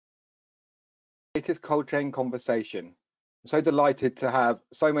latest cold chain conversation. I'm so delighted to have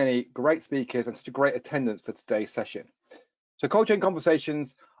so many great speakers and such a great attendance for today's session. So cold chain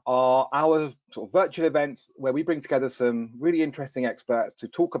conversations are our sort of virtual events where we bring together some really interesting experts to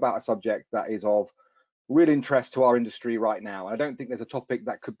talk about a subject that is of real interest to our industry right now. I don't think there's a topic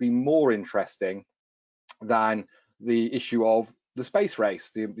that could be more interesting than the issue of the space race.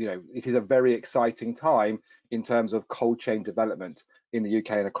 It is a very exciting time in terms of cold chain development in the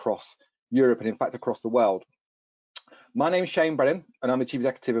UK and across Europe, and in fact across the world. My name is Shane Brennan, and I'm the Chief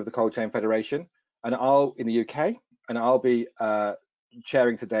Executive of the Cold Chain Federation, and in the UK, and I'll be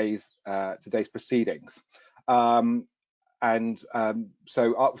chairing today's proceedings. So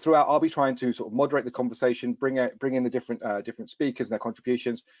throughout, I'll be trying to sort of moderate the conversation, bring in the different speakers and their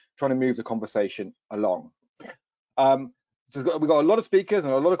contributions, trying to move the conversation along. So we've got a lot of speakers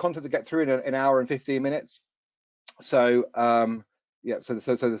and a lot of content to get through in an hour and 15 minutes. So yeah, so it's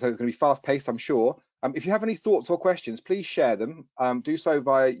going to be fast paced, I'm sure. If you have any thoughts or questions, please share them. Do so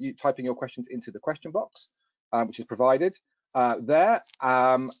via you typing your questions into the question box, which is provided there.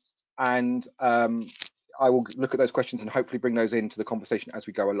 I will look at those questions and hopefully bring those into the conversation as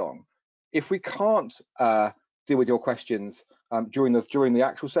we go along. If we can't deal with your questions during the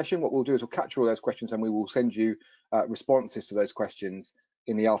actual session, what we'll do is we'll capture all those questions and we will send you responses to those questions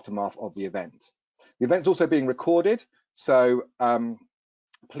in the aftermath of the event. The event's also being recorded, so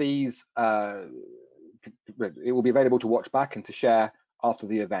please, it will be available to watch back and to share after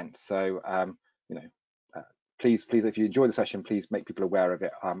the event. So please, if you enjoy the session, please make people aware of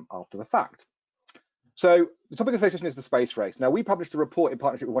it after the fact. So the topic of today's session is the space race. Now, we published a report in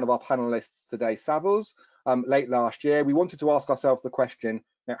partnership with one of our panelists today, Savills, late last year. We wanted to ask ourselves the question,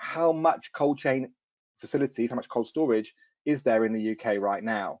 how much cold chain facilities, how much cold storage is there in the UK right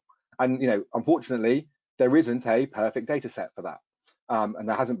now? And unfortunately, there isn't a perfect data set for that. And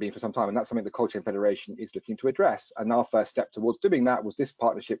there hasn't been for some time, and that's something the Cold Chain Federation is looking to address. And our first step towards doing that was this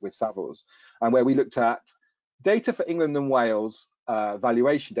partnership with Savills, and where we looked at data for England and Wales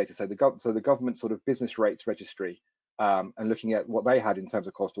valuation data, so the government sort of business rates registry, and looking at what they had in terms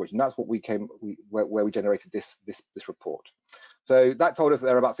of cold storage, and that's what where we generated this report. So that told us that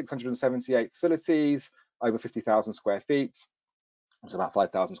there are about 678 facilities, over 50,000 square feet, it's about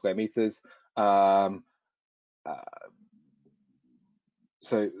 5,000 square meters. Across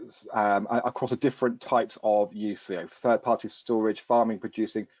the different types of use, third-party storage, farming,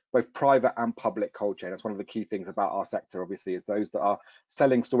 producing, both private and public cold chain. That's one of the key things about our sector, obviously, is those that are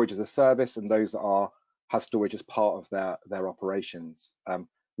selling storage as a service and those that have storage as part of their operations.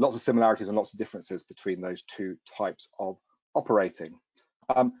 Lots of similarities and lots of differences between those two types of operating.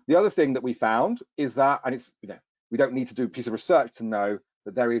 The other thing that we found is that, and it's we don't need to do a piece of research to know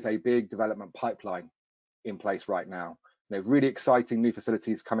that there is a big development pipeline in place right now. Really exciting new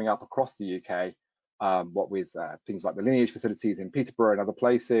facilities coming up across the UK, with things like the Lineage facilities in Peterborough and other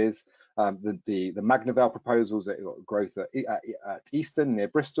places, the Magnavale proposals that growth at Easton near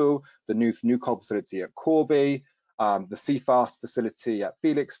Bristol, the new coal facility at Corby, the CFast facility at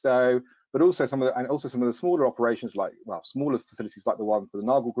Felixstowe, but also some of the smaller operations smaller facilities like the one for the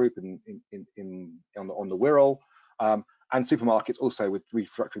Nagel Group on the Wirral. And supermarkets also with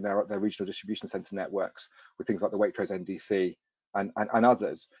restructuring their regional distribution centre networks with things like the Waitrose NDC and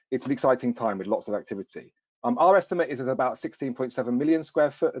others. It's an exciting time with lots of activity. Our estimate is at about 16.7 million square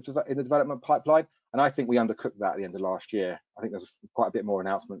foot in the development pipeline, and I think we undercooked that at the end of last year. I think there's quite a bit more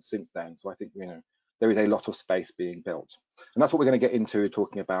announcements since then, so I think there is a lot of space being built, and that's what we're going to get into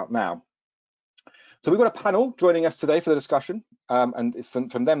talking about now. So we've got a panel joining us today for the discussion, and it's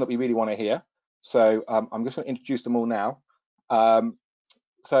from them that we really want to hear. So I'm just going to introduce them all now.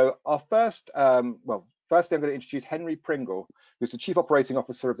 So our firstly, I'm going to introduce Henry Pringle, who's the Chief Operating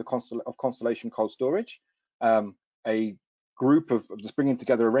Officer of Constellation Cold Storage, a group of just bringing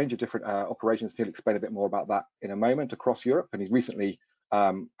together a range of different operations. He'll explain a bit more about that in a moment across Europe, and he's recently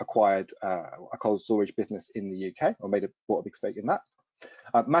acquired a cold storage business in the UK, or bought a big stake in that.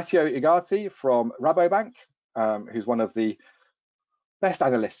 Matteo Igati from Rabobank, who's one of the best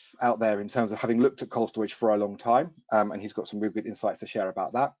analysts out there in terms of having looked at cold storage for a long time, and he's got some really good insights to share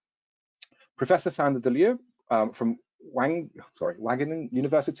about that. Professor Sander de Leeuw from Wageningen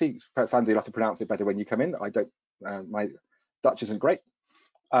University. Sander, you'll have to pronounce it better when you come in. My Dutch isn't great.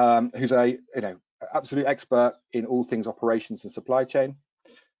 Who's a absolute expert in all things operations and supply chain,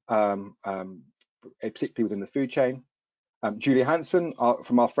 particularly within the food chain. Julie Hansen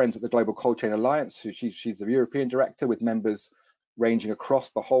from our friends at the Global Cold Chain Alliance, she's the European director with members ranging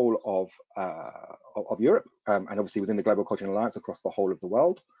across the whole of Europe, and obviously within the Global Cold Chain Alliance across the whole of the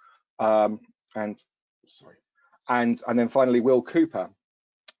world. And then finally, Will Cooper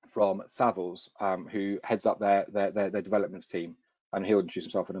from Savills, who heads up their developments team, and he'll introduce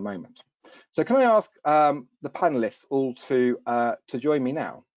himself in a moment. So can I ask the panelists all to join me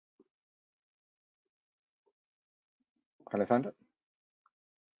now? Alessandra?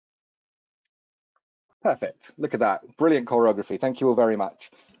 Perfect. Look at that. Brilliant choreography. Thank you all very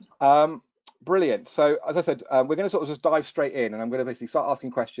much. Brilliant. So as I said, we're going to sort of just dive straight in, and I'm going to basically start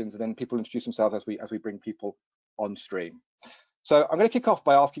asking questions, and then people introduce themselves as we bring people on stream. So I'm going to kick off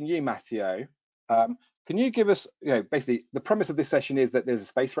by asking you, Matteo. Can you give us, basically the premise of this session is that there's a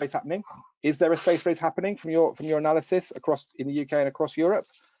space race happening. Is there a space race happening from your analysis across in the UK and across Europe?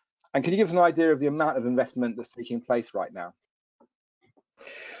 And can you give us an idea of the amount of investment that's taking place right now?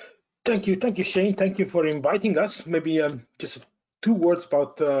 Thank you, Shane. Thank you for inviting us. Maybe just 2 words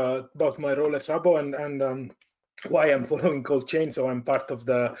about my role at Rabo and why I'm following cold chain. So I'm part of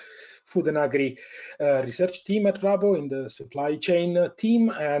the food and agri research team at Rabo in the supply chain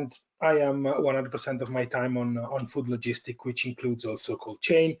team, and I am 100% of my time on food logistics, which includes also cold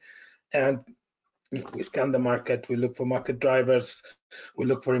chain. And we scan the market, we look for market drivers, we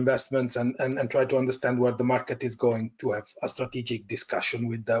look for investments, and try to understand where the market is going to have a strategic discussion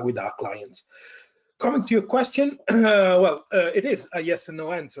with our clients. Coming to your question, well, it is a yes and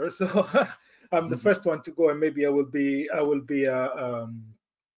no answer. So I'm the first one to go, and maybe I will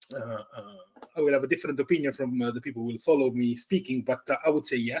have a different opinion from the people who will follow me speaking, but I would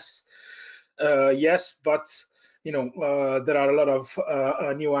say yes. Yes, but there are a lot of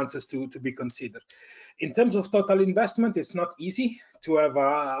nuances to be considered. In terms of total investment, it's not easy to have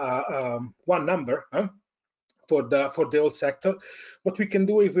one number for the whole sector. What we can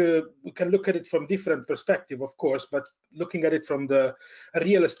do is we can look at it from different perspective, of course, but looking at it from the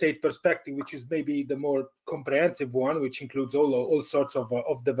real estate perspective, which is maybe the more comprehensive one, which includes all sorts of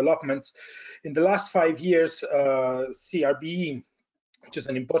developments. In the last 5 years, CRBE, which is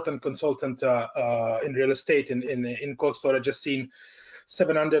an important consultant in real estate in cold storage, has seen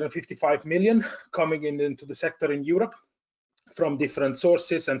 755 million coming into the sector in Europe from different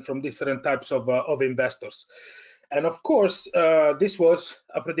sources and from different types of investors. And of course, this was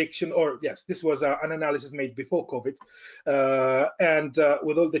a prediction, or yes, this was an analysis made before COVID, and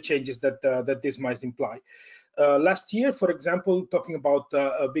with all the changes that this might imply. Last year, for example, talking about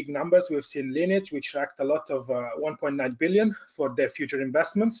big numbers, we've seen Lineage, which racked a lot of 1.9 billion for their future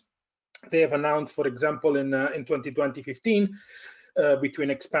investments. They have announced, for example, in 2020-15, between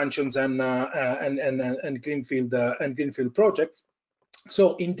expansions and greenfield projects.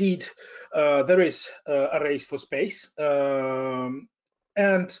 So indeed, there is a race for space, and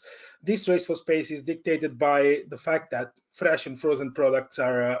this race for space is dictated by the fact that fresh and frozen products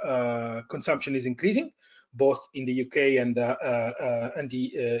are consumption is increasing, both in the UK and in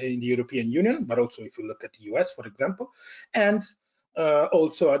the European Union, but also if you look at the US, for example, and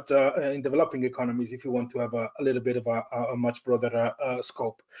also in developing economies, if you want to have a little bit of a much broader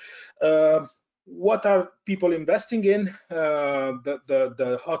scope. What are people investing in?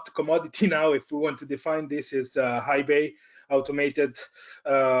 The hot commodity now, if we want to define this, is high bay automated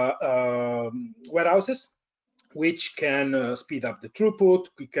warehouses, which can speed up the throughput.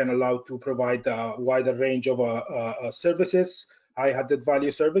 We can allow to provide a wider range of services, high added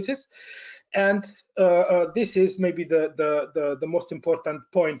value services. And this is maybe the most important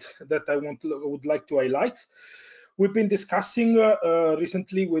point that I would like to highlight. We've been discussing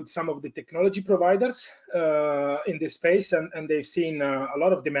recently with some of the technology providers in this space, and they've seen a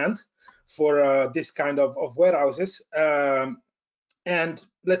lot of demand for this kind of warehouses. And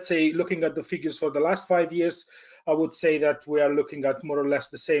let's say, looking at the figures for the last 5 years, I would say that we are looking at more or less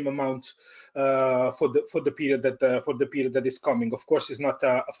the same amount for the period that is coming. Of course, it's not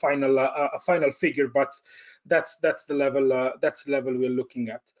a final figure, but that's the level we're looking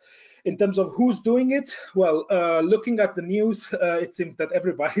at. In terms of who's doing it, well, looking at the news, it seems that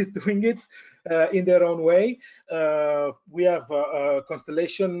everybody is doing it in their own way. We have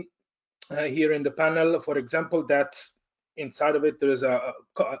Constellation here in the panel, for example, that inside of it there is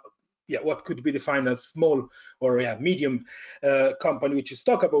what could be defined as small or medium company, which is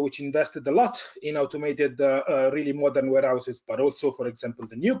Stockable, which invested a lot in automated, really modern warehouses, but also, for example,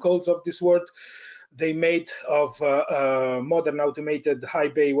 the New Colds of this world. They made of modern automated high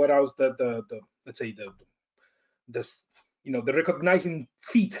bay warehouse let's say the recognizing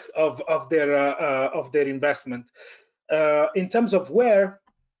feat of their investment. In terms of where,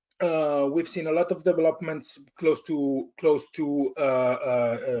 we've seen a lot of developments close to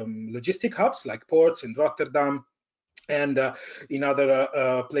logistic hubs like ports in Rotterdam and in other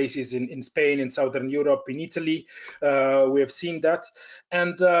places in Spain, in Southern Europe, in Italy. We have seen that,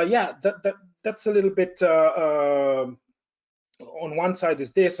 and that's a little bit on one side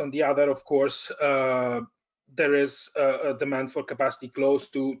is this, on the other, of course, there is a demand for capacity close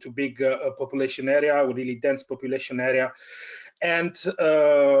to big population area, or really dense population area. And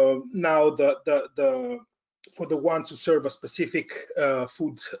now for the ones who serve a specific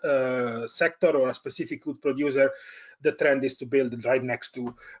food sector or a specific food producer, the trend is to build right next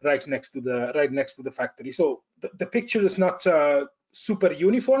to the factory. So the picture is not super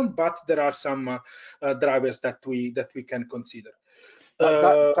uniform, but there are some drivers that we can consider.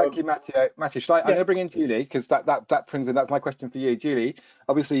 Thank you, Matteo. Should I? I'm going to bring in Julie, because that brings in, that's my question for you, Julie.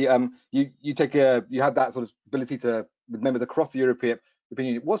 Obviously, you have that sort of ability to, with members across the European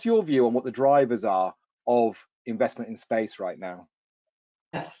Union. What's your view on what the drivers are of investment in space right now?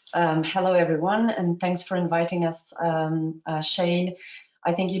 Yes. Hello, everyone, and thanks for inviting us, Shane.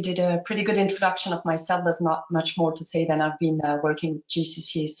 I think you did a pretty good introduction of myself. There's not much more to say than I've been working with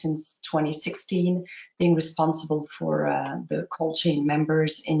GCCA since 2016, being responsible for the cold chain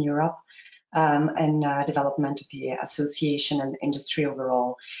members in Europe and development of the association and industry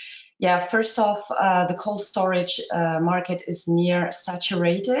overall. Yeah, first off, the cold storage market is near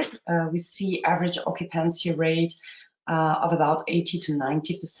saturated. We see average occupancy rate of about 80 to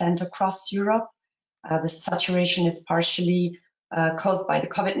 90% across Europe. The saturation is partially caused by the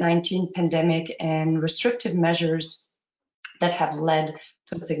COVID-19 pandemic and restrictive measures that have led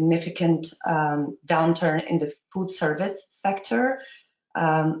to a significant downturn in the food service sector.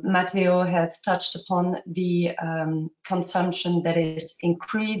 Matteo has touched upon the consumption that is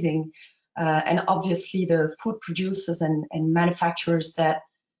increasing, and obviously the food producers and manufacturers that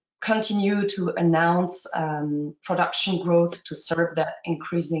continue to announce production growth to serve that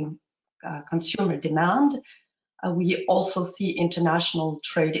increasing consumer demand. We also see international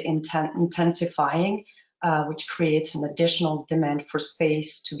trade intensifying, which creates an additional demand for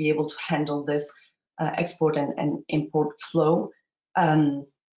space to be able to handle this export and import flow. And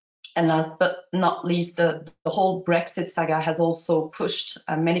last but not least, the whole Brexit saga has also pushed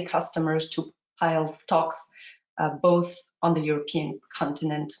many customers to pile stocks, both on the European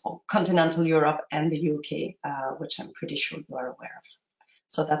continent, or continental Europe, and the UK, which I'm pretty sure you are aware of.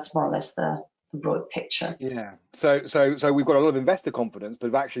 So that's more or less the broad picture. Yeah. So we've got a lot of investor confidence, but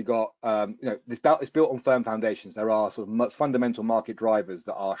we've actually got it's built on firm foundations. There are sort of much fundamental market drivers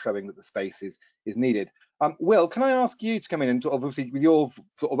that are showing that the space is needed. Will, can I ask you to come in and obviously with your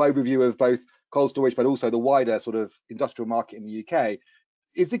sort of overview of both cold storage, but also the wider sort of industrial market in the UK?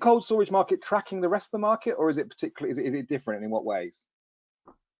 Is the cold storage market tracking the rest of the market, or is it particularly, is it different, in what ways?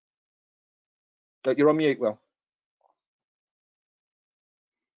 You're on mute, Will.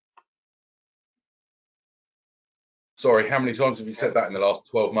 Sorry, how many times have you said that in the last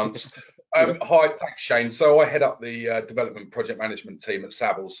 12 months? Hi, thanks, Shane. So I head up the development project management team at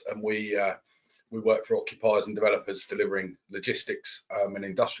Savills, and we work for occupiers and developers delivering logistics and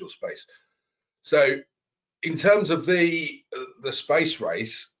industrial space. So in terms of the space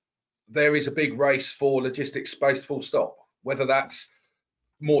race, there is a big race for logistics space, full stop, whether that's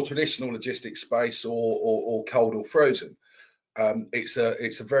more traditional logistics space or cold or frozen. It's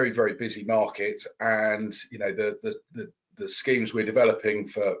a very, very busy market, and the schemes we're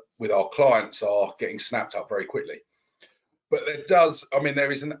developing with our clients are getting snapped up very quickly. But there's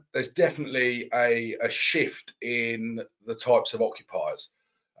definitely a shift in the types of occupiers.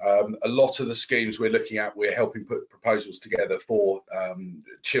 A lot of the schemes we're looking at, we're helping put proposals together for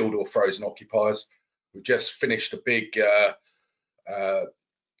chilled or frozen occupiers. We've just finished a big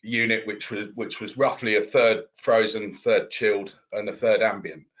unit which was roughly a third frozen, third chilled, and a third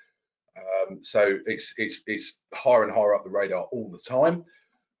ambient. So it's higher and higher up the radar all the time.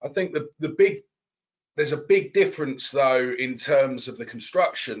 I think there's a big difference though in terms of the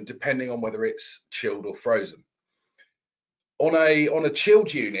construction, depending on whether it's chilled or frozen. On a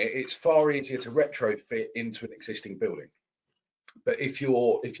chilled unit, it's far easier to retrofit into an existing building. But if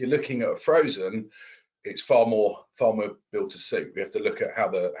you're looking at a frozen, it's far more built to suit. We have to look at how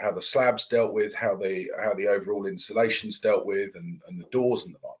the slabs dealt with, how the overall insulation's dealt with, and the doors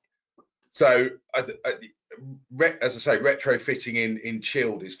and the like. So as I say, retrofitting in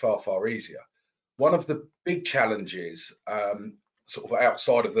chilled is far easier. One of the big challenges, sort of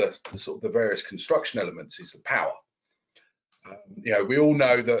outside of the various construction elements, is the power. We all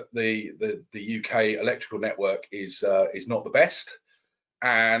know that the UK electrical network is not the best,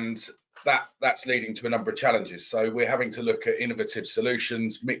 and that's leading to a number of challenges. So we're having to look at innovative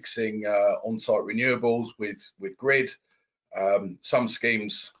solutions, mixing on-site renewables with grid. Some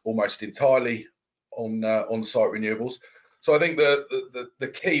schemes almost entirely on-site renewables. So I think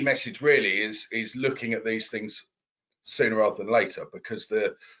the key message really is looking at these things sooner rather than later, because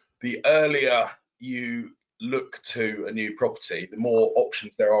the earlier you look to a new property, the more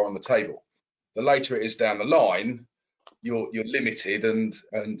options there are on the table. The later it is down the line, you're limited, and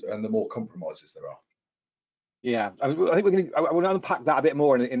the more compromises there are. Yeah, I think I want to unpack that a bit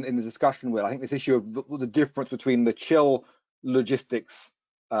more in the discussion, Will. I think this issue of the difference between the chill logistics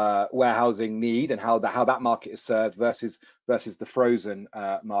warehousing need and how that market is served versus the frozen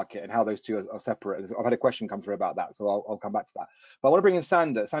market, and how those two are separate. I've had a question come through about that, so I'll come back to that. But I want to bring in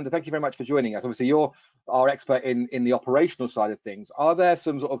Sander. Sander, thank you very much for joining us. Obviously, you're our expert in the operational side of things. Are there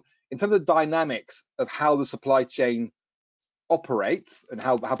some sort of, in terms of the dynamics of how the supply chain operates and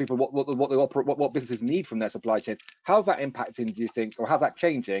how people what businesses need from their supply chains, how's that impacting, do you think, or how's that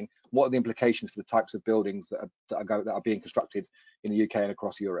changing? What are the implications for the types of buildings that are being constructed in the UK and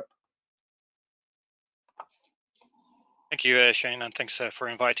across Europe? Thank you, Shane, and thanks for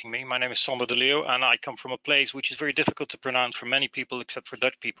inviting me. My name is Sander de Leeuw, and I come from a place which is very difficult to pronounce for many people, except for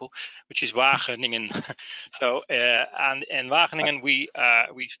Dutch people, which is Wageningen. So, and in Wageningen, we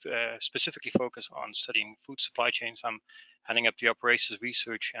specifically focus on studying food supply chains. I'm heading up the operations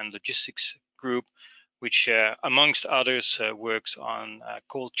research and logistics group, which amongst others works on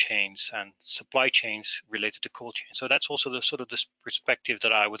cold chains and supply chains related to cold chains. So that's also the sort of this perspective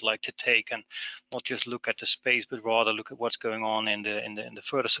that I would like to take, and not just look at the space, but rather look at what's going on in the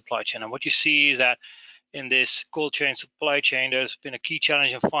further supply chain. And what you see is that in this cold chain supply chain, there's been a key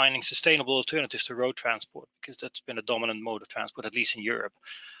challenge in finding sustainable alternatives to road transport, because that's been a dominant mode of transport, at least in Europe.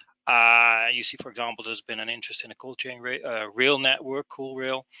 You see, for example, there's been an interest in a cold chain rail network,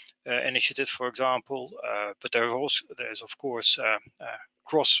 Coolrail initiative, for example, but there's of course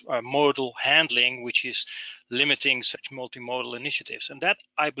cross-modal handling, which is limiting such multimodal initiatives, and that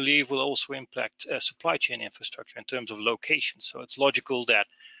I believe will also impact supply chain infrastructure in terms of location. So it's logical that,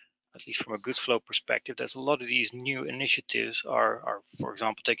 at least from a goods flow perspective, there's a lot of these new initiatives are for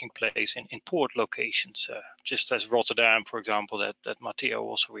example, taking place in port locations, just as Rotterdam, for example, that Matteo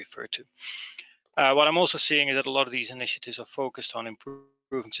also referred to. What I'm also seeing is that a lot of these initiatives are focused on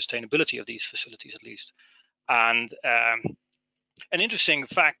improving sustainability of these facilities, at least. And an interesting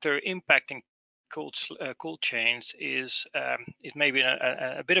factor impacting cold chains is maybe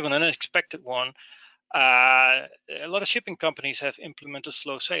a bit of an unexpected one. A lot of shipping companies have implemented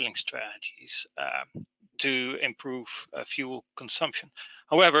slow sailing strategies to improve fuel consumption.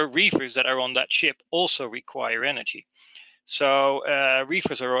 However, reefers that are on that ship also require energy. So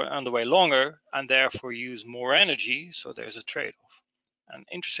reefers are on the way longer and therefore use more energy, so there's a trade-off. And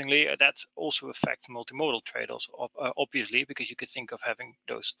interestingly, that also affects multimodal trade-offs, obviously, because you could think of having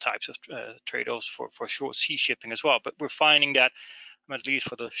those types of trade-offs for short sea shipping as well. But we're finding that, at least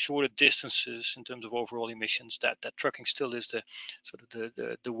for the shorter distances in terms of overall emissions, that trucking still is the sort of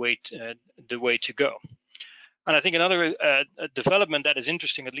the way to go. And I think another development that is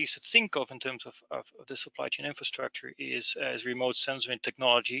interesting, at least to think of in terms of the supply chain infrastructure, is remote sensing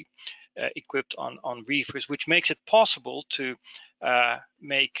technology equipped on reefers, which makes it possible to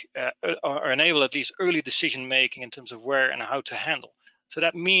make or enable at least early decision making in terms of where and how to handle. So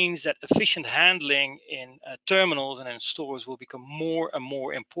that means that efficient handling in terminals and in stores will become more and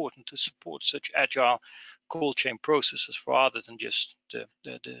more important to support such agile cold chain processes rather than just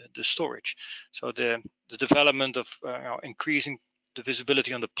the storage. So the development of increasing the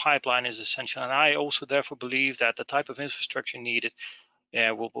visibility on the pipeline is essential. And I also therefore believe that the type of infrastructure needed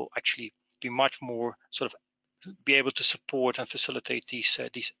will actually be much more sort of be able to support and facilitate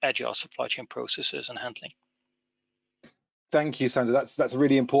these agile supply chain processes and handling. Thank you, Sander. That's a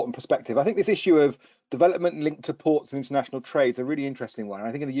really important perspective. I think this issue of development linked to ports and international trade is a really interesting one. And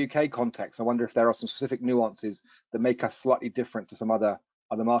I think in the UK context, I wonder if there are some specific nuances that make us slightly different to some other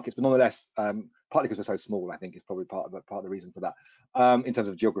markets, but nonetheless, partly because we're so small, I think is probably part of the reason for that. In terms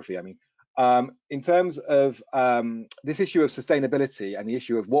of geography, I mean, in terms of this issue of sustainability and the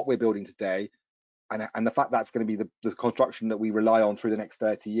issue of what we're building today, and the fact that's going to be the construction that we rely on through the next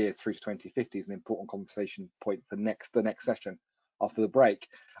 30 years, through to 2050, is an important conversation point for the next session after the break.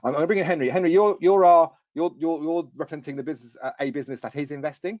 I'm going to bring in Henry. Henry, you're representing the business, a business that is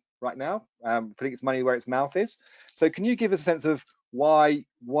investing right now, putting its money where its mouth is. So can you give us a sense of why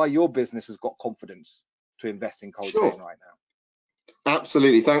your business has got confidence to invest in cold chain right now?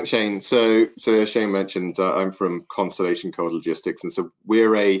 Absolutely, thanks, Shane. So as Shane mentioned, I'm from Constellation Cold Logistics, and so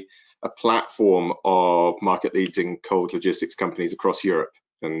we're a platform of market-leading cold logistics companies across Europe.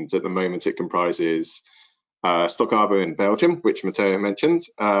 And at the moment, it comprises Stokabo in Belgium, which Matteo mentioned.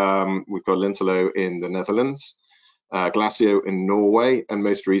 We've got Lintelo in the Netherlands, Glacio in Norway, and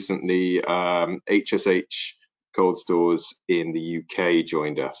most recently, HSH Cold Stores in the UK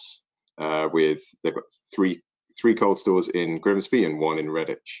joined us. They've got three cold stores in Grimsby and one in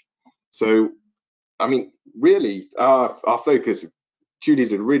Redditch. So I mean, really, our focus, Judy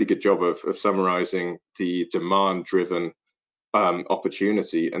did a really good job of summarizing the demand-driven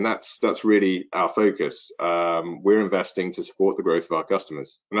opportunity, and that's really our focus. We're investing to support the growth of our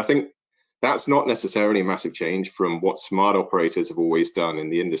customers, and I think that's not necessarily a massive change from what smart operators have always done in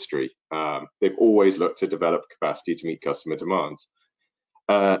the industry. They've always looked to develop capacity to meet customer demands,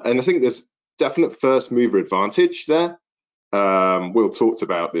 and I think there's definite first mover advantage there. Will talked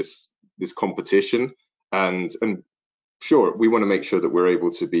about this competition, and sure, we want to make sure that we're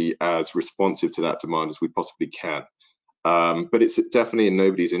able to be as responsive to that demand as we possibly can. But it's definitely in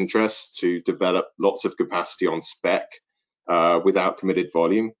nobody's interest to develop lots of capacity on spec without committed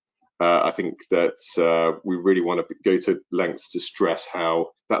volume. I think that we really want to go to lengths to stress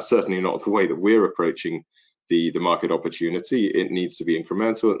how that's certainly not the way that we're approaching the market opportunity. It needs to be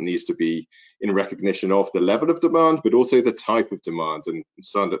incremental. It needs to be in recognition of the level of demand, but also the type of demand. And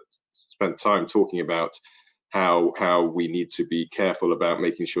Sander spent time talking about how we need to be careful about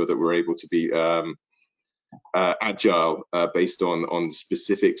making sure that we're able to be agile based on the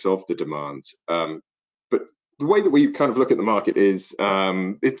specifics of the demand. But the way that we kind of look at the market is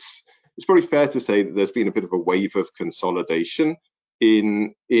it's probably fair to say that there's been a bit of a wave of consolidation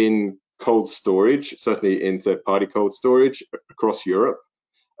in cold storage, certainly in third-party cold storage across Europe.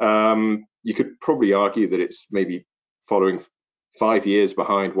 You could probably argue that it's maybe following 5 years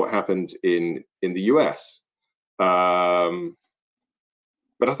behind what happened in the US. But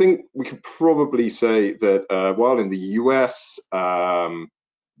I think we could probably say that while in the US, the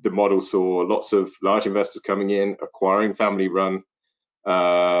model saw lots of large investors coming in, acquiring family-run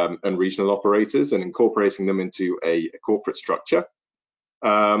and regional operators and incorporating them into a corporate structure.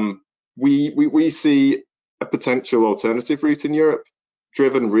 We see a potential alternative route in Europe,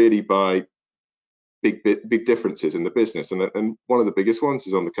 driven really by big differences in the business, and one of the biggest ones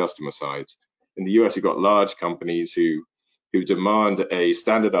is on the customer side. In the US, you've got large companies who demand a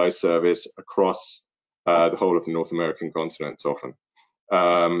standardized service across the whole of the North American continent often.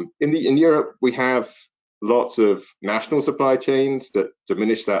 In Europe, we have lots of national supply chains that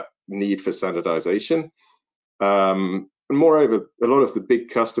diminish that need for standardization. And moreover, a lot of the big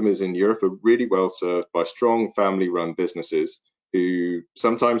customers in Europe are really well served by strong family-run businesses who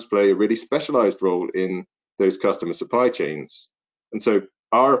sometimes play a really specialized role in those customer supply chains. And so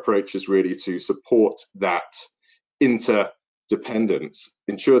our approach is really to support that interdependence,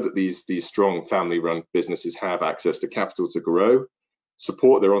 ensure that these strong family-run businesses have access to capital to grow,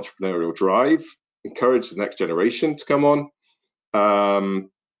 support their entrepreneurial drive, encourage the next generation to come on,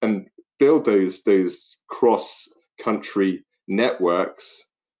 and build those cross-country networks,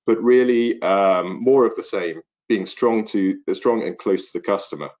 but really more of the same, being strong and close to the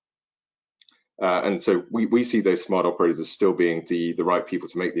customer. And so we see those smart operators as still being the right people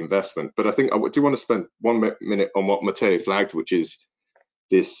to make the investment. But I think I do want to spend 1 minute on what Matteo flagged, which is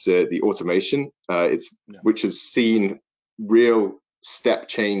this the automation, which has seen real step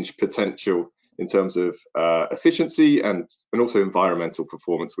change potential in terms of efficiency and also environmental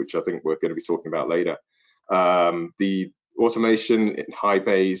performance, which I think we're going to be talking about later. The automation in high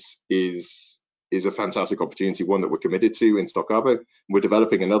bays is a fantastic opportunity, one that we're committed to in Stoccarbo. We're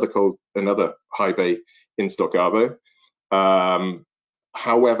developing another high bay in Stoccarbo.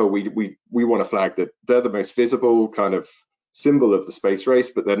 However, we want to flag that they're the most visible kind of symbol of the space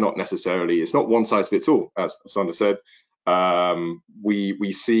race, but they're not necessarily, it's not one size fits all, as Sander said.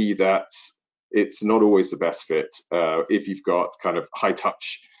 We see that it's not always the best fit. If you've got kind of high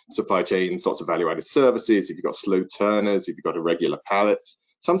touch supply chains, lots of value added services, if you've got slow turners, if you've got irregular pallets,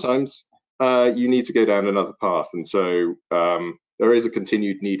 sometimes you need to go down another path. And so there is a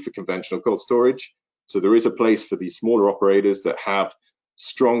continued need for conventional cold storage. So there is a place for these smaller operators that have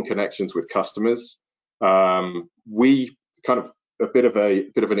strong connections with customers. We kind of a bit of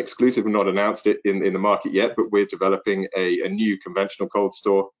an exclusive, not announced it in the market yet, but we're developing a new conventional cold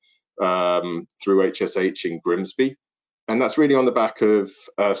store through HSH in Grimsby. And that's really on the back of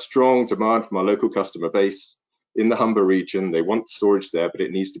strong demand from our local customer base in the Humber region. They want storage there, but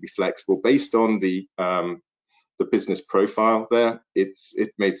it needs to be flexible based on the business profile there. It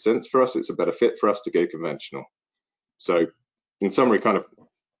made sense for us. It's a better fit for us to go conventional. So in summary, kind of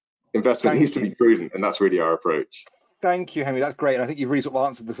investment needs to be prudent, and that's really our approach. Thank you, Henry. That's great. And I think you've really sort of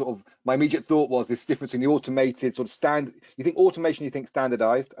answered the sort of, my immediate thought was this difference between the automated sort of you think automation, you think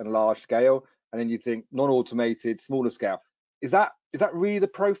standardized and large scale, and then you think non-automated, smaller scale. Is that really the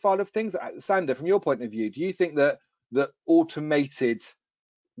profile of things? Sander, from your point of view, do you think that automated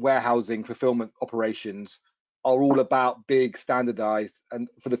warehousing fulfillment operations are all about big standardized and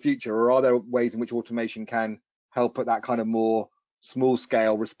for the future, or are there ways in which automation can help at that kind of more small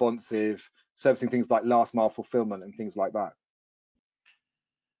scale, responsive, servicing things like last mile fulfillment and things like that?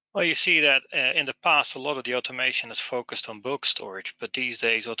 Well, you see that in the past, a lot of the automation is focused on bulk storage, but these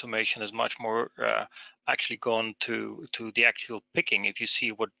days automation is much more actually gone to the actual picking. If you see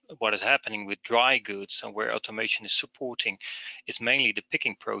what is happening with dry goods and where automation is supporting, it's mainly the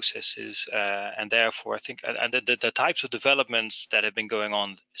picking processes, and therefore I think and the types of developments that have been going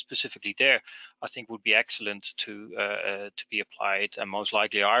on specifically there, I think would be excellent to be applied, and most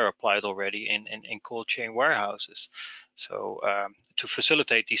likely are applied already in cold chain warehouses. So to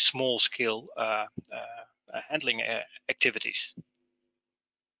facilitate these small scale handling activities.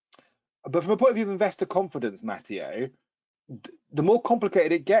 But from a point of view of investor confidence, Matteo, the more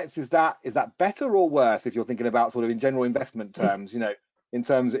complicated it gets, is that better or worse if you're thinking about sort of in general investment terms, you know, in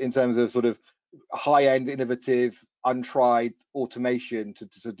terms of sort of high-end, innovative, untried automation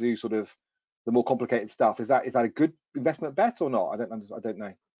to do sort of the more complicated stuff? Is that a good investment bet or not? I don't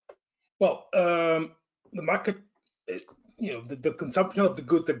know. Well, the market, you know, the consumption of the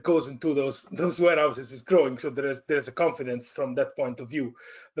goods that goes into those warehouses is growing, so there's a confidence from that point of view.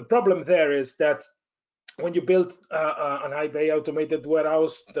 The problem there is that when you build an high bay automated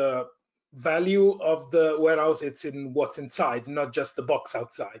warehouse, the value of the warehouse, it's in what's inside, not just the box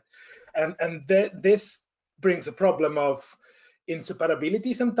outside, and this brings a problem of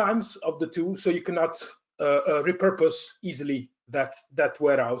inseparability sometimes of the two, so you cannot repurpose easily that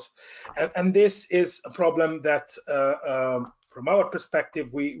warehouse, and this is a problem that from our perspective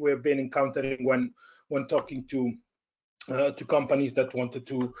we've been encountering when talking to companies that wanted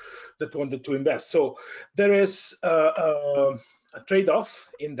to invest. So there is a trade-off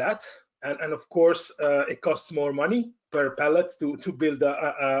in that, and of course it costs more money per pallet to build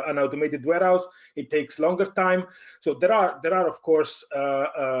an automated warehouse. It takes longer time, so there are of course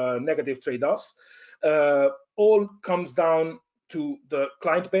negative trade-offs. All comes down to the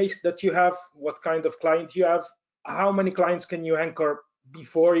client base that you have, what kind of client you have, how many clients can you anchor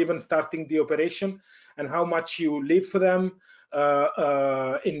before even starting the operation, and how much you live for them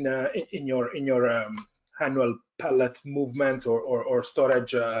in your annual pallet movements or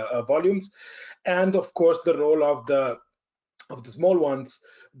storage volumes, and of course the role of the small ones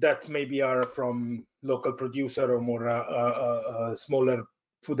that maybe are from local producer or more smaller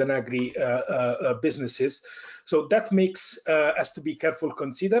food and agri businesses. So that mix has to be carefully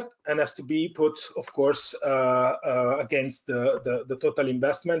considered and has to be put, of course, against the total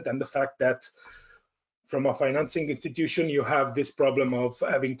investment and the fact that from a financing institution, you have this problem of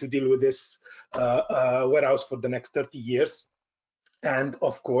having to deal with this warehouse for the next 30 years. And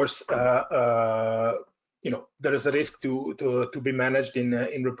of course, you know, there is a risk to be managed in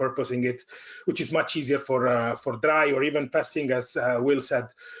repurposing it, which is much easier for dry or even passing, as Will said,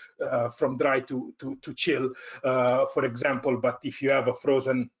 from dry to chill, for example. But if you have a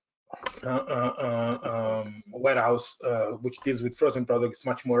frozen warehouse which deals with frozen products, it's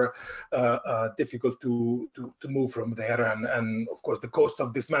much more difficult to move from there, and of course the cost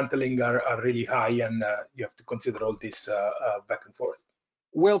of dismantling are really high, and you have to consider all this back and forth.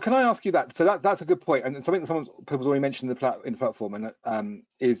 Will, can I ask you that? So that's a good point, and something that people's already mentioned in the platform, and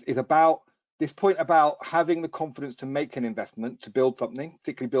is about this point about having the confidence to make an investment, to build something,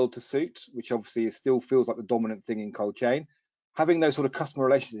 particularly build to suit, which obviously still feels like the dominant thing in cold chain. Having those sort of customer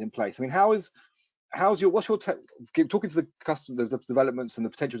relationships in place. I mean, what's your talking to the customer, the developments and the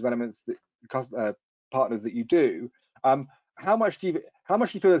potential developments, that partners that you do? How much do you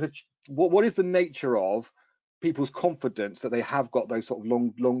feel what is the nature of people's confidence that they have got those sort of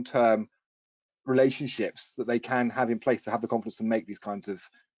long-term relationships that they can have in place to have the confidence to make these kinds of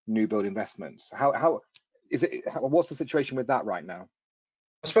new build investments? How is it? What's the situation with that right now?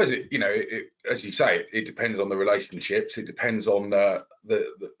 I suppose as you say, it depends on the relationships. It depends on the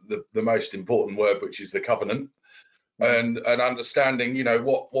most important word, which is the covenant, and understanding,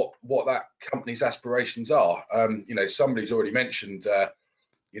 what that company's aspirations are. Somebody's already mentioned, I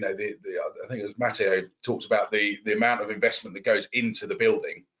think it was Matteo talked about the amount of investment that goes into the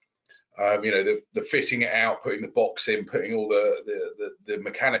building. The fitting it out, putting the box in, putting all the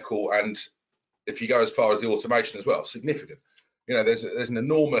mechanical, and if you go as far as the automation as well, significant. There's an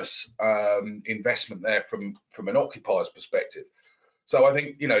enormous investment there from an occupier's perspective. So I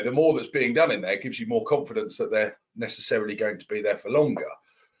think the more that's being done in there gives you more confidence that they're necessarily going to be there for longer.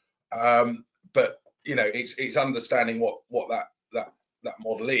 But it's understanding what that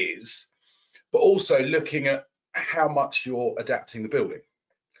model is, but also looking at how much you're adapting the building.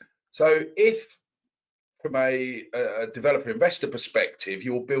 So if from a developer investor perspective,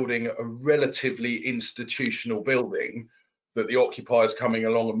 you're building a relatively institutional building that the occupier is coming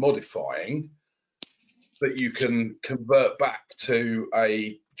along and modifying, that you can convert back to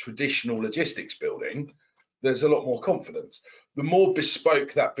a traditional logistics building, there's a lot more confidence. The more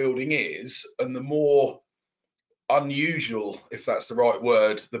bespoke that building is, and the more unusual, if that's the right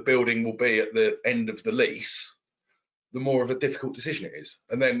word, the building will be at the end of the lease, the more of a difficult decision it is.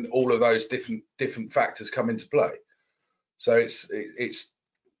 And then all of those different factors come into play. So it's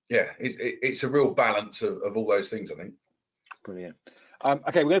a real balance of all those things, I think. Brilliant.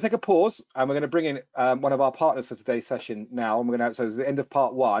 Okay, we're going to take a pause and we're going to bring in one of our partners for today's session now. And we're going to, so it's the end of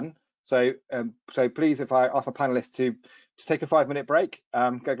part one. So please, if I ask my panelists to take a 5-minute break,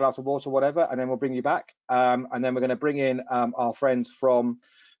 get a glass of water or whatever, and then we'll bring you back. And then we're going to bring in our friends from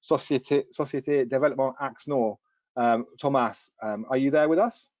Société Développement Axe Nord. Thomas, are you there with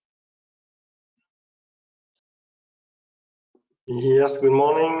us? Yes, good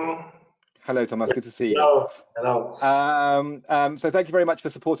morning. Hello, Thomas. Good to see you. Hello. So thank you very much for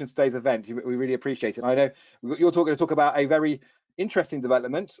supporting today's event. We really appreciate it. I know you're going to talk about a very interesting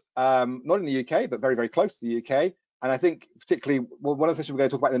development, not in the UK, but very, very close to the UK. And I think particularly one of the things we're going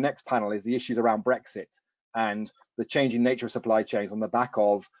to talk about in the next panel is the issues around Brexit and the changing nature of supply chains on the back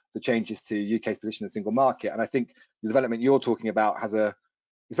of the changes to UK's position in the single market. And I think the development you're talking about is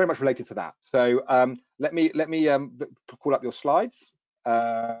very much related to that. So let me call up your slides.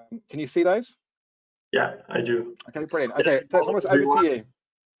 Can you see those? Yeah, I do. Okay, brilliant. Okay, Thomas, over to you.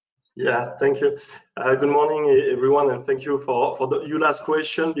 Yeah, thank you. Good morning, everyone, and thank you for your last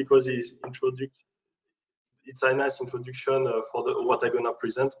question, because it's a nice introduction for what I'm going to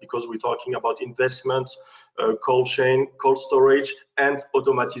present, because we're talking about investments, cold chain, cold storage, and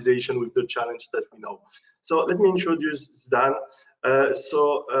automatization with the challenge that we know. So let me introduce Zdan.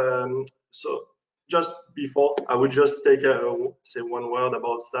 So just before, I will just say one word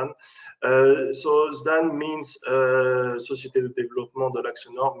about Zdan. So Zdan means Société de Développement de l'Axe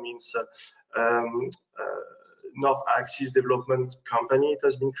Nord, means North Axis Development Company. It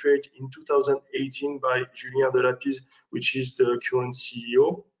has been created in 2018 by Julien Delapisse, which is the current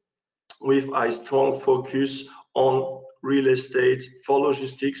CEO, with a strong focus on real estate for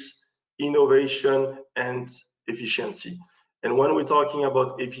logistics, innovation, and efficiency. And when we're talking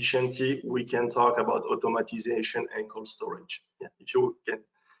about efficiency, we can talk about automatization and cold storage. Yeah, if you can,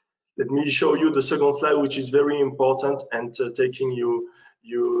 let me show you the second slide, which is very important, and taking your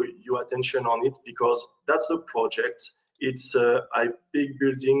attention on it, because that's the project. It's a big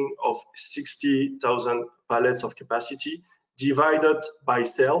building of 60,000 pallets of capacity, divided by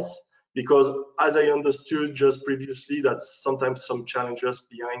cells, because as I understood just previously, that's sometimes some challenges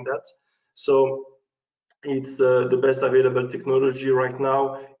behind that. So it's the best available technology right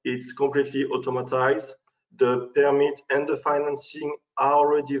now. It's completely automatized. The permit and the financing are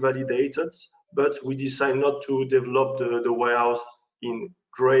already validated, but we decide not to develop the warehouse in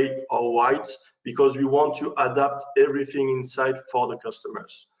gray or white, because we want to adapt everything inside for the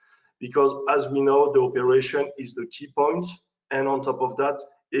customers. Because as we know, the operation is the key point, and on top of that,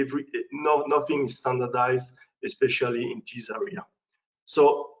 nothing is standardized, especially in this area.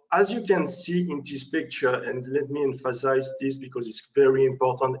 So as you can see in this picture, and let me emphasize this because it's very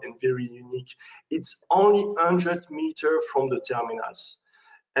important and very unique, it's only 100 meters from the terminals,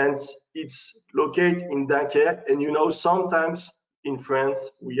 and it's located in Dunkerque. And you know, sometimes in France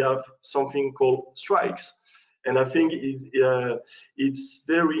we have something called strikes, and I think it's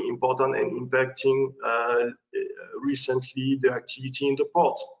very important and impacting recently the activity in the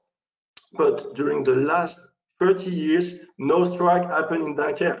port. But during the last 30 years, no strike happened in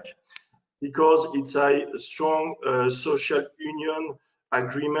Dunkerque, because it's a strong social union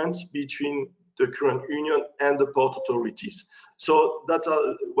agreement between the current union and the port authorities. So that's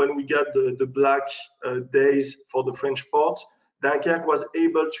when we get the black days for the French port, Dunkerque was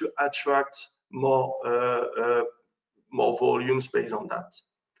able to attract more volumes based on that.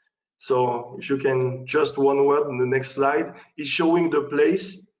 So if you can, just one word on the next slide, is showing the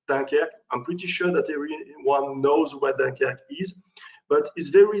place, Dunkerque. I'm pretty sure that everyone knows where Dunkerque is, but it's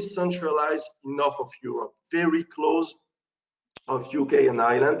very centralized in north of Europe, very close of UK and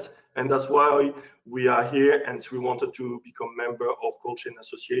Ireland, and that's why we are here, and we wanted to become member of Cold Chain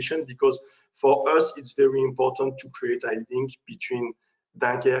Association, because for us it's very important to create a link between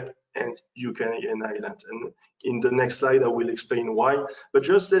Dunkerque and UK and Ireland. And in the next slide I will explain why, but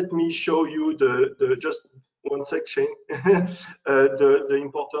just let me show you just one section, the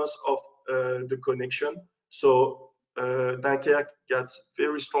importance of the connection. So Dunkerque got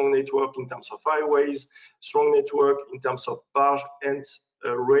very strong network in terms of highways, strong network in terms of barge and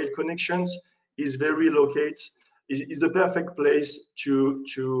rail connections. Is very located, is the perfect place for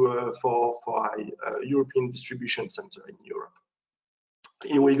a European distribution center in Europe.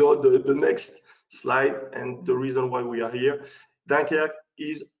 Here we go, the next slide, and the reason why we are here. Dunkerque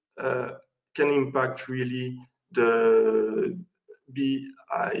is can impact really the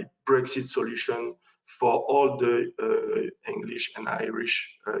BI Brexit solution for all the English and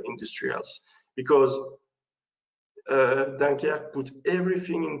Irish industrials, because Dunkerque put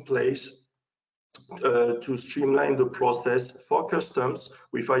everything in place to streamline the process for customs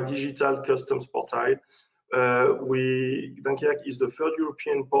with our digital customs portal. Dunkerque is the third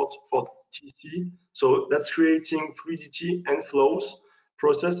European port for TC, so that's creating fluidity and flows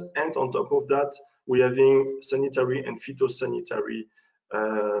process, and on top of that, we're having sanitary and phytosanitary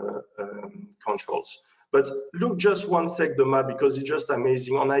controls. But look just one sec the map, because it's just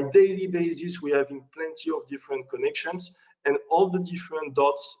amazing. On a daily basis, we're having plenty of different connections, and all the different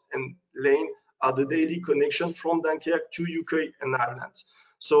dots and lane are the daily connection from Dunkerque to UK and Ireland.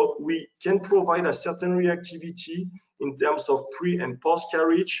 So we can provide a certain reactivity in terms of pre and post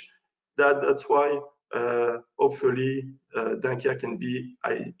carriage. That's why hopefully Dunkerque can be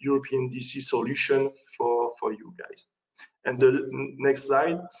a European DC solution for you guys. And the next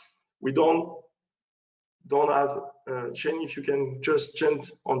slide, we don't have Shane, if you can just jump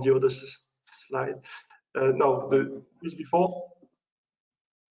on the other slide. No, the just before.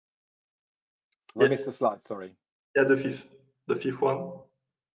 I missed the slide, sorry. Yeah, the fifth one.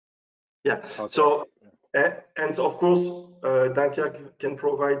 Yeah. Okay. So and of course Dunkerque can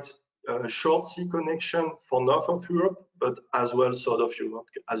provide short sea connection for north of Europe, but as well south of Europe,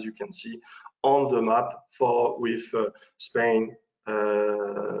 as you can see on the map with Spain,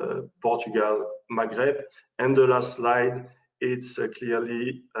 Portugal, Maghreb. And the last slide, it's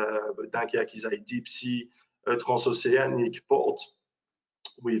clearly Dunkerque is a deep sea transoceanic port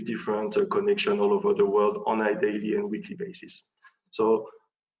with different connection all over the world on a daily and weekly basis. So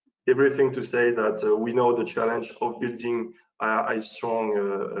everything to say that we know the challenge of building a strong,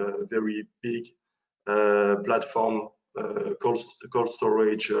 very big platform, cold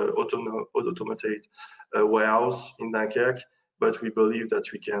storage, automated warehouse in Dunkerque, but we believe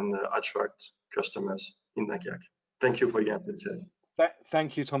that we can attract customers in Dunkerque. Thank you for your attention.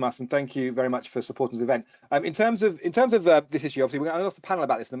 Thank you, Thomas, and thank you very much for supporting the event. In terms of this issue, obviously, we're going to ask the panel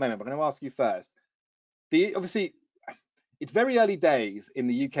about this in a moment, but I'm going to ask you first. Obviously, it's very early days in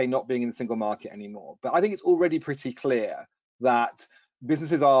the UK not being in the single market anymore, but I think it's already pretty clear that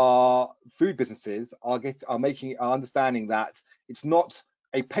food businesses are understanding that it's not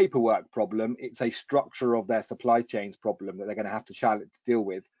a paperwork problem, it's a structure of their supply chains problem that they're going to have to deal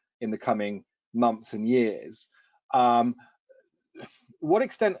with in the coming months and years. What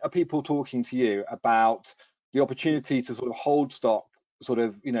extent are people talking to you about the opportunity to sort of hold stock, sort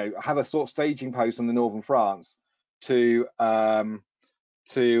of, you know, have a sort of staging post on the northern France to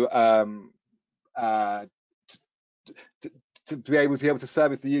be able to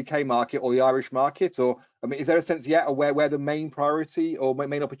service the UK market or the Irish market? Or, I mean, is there a sense yet of where the main priority or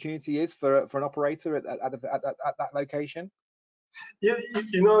main opportunity is for an operator at that location? Yeah,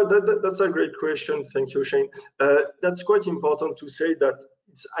 you know, that's a great question. Thank you, Shane. That's quite important to say that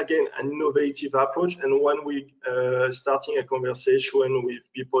it's, again, an innovative approach. And when we starting a conversation with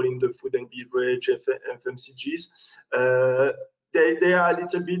people in the food and beverage, FMCGs, they are a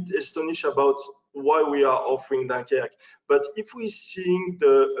little bit astonished about why we are offering Dunkerque. But if we're seeing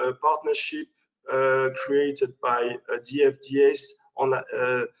the partnership created by DFDS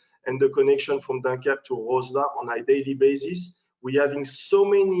and the connection from Dunkerque to Roselaare on a daily basis, we're having so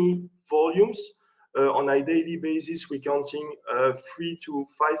many volumes on a daily basis. We're counting 300 to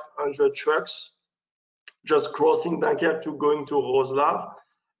 500 trucks just crossing Dunkerque to going to Roselaare,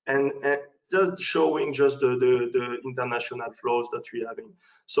 and just showing just the international flows that we're having.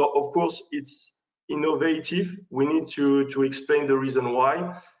 So of course it's innovative. We need to explain the reason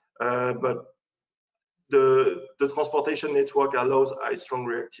why, but the transportation network allows a strong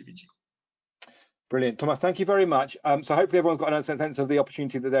reactivity. Brilliant, Thomas. Thank you very much. So hopefully everyone's got a sense of the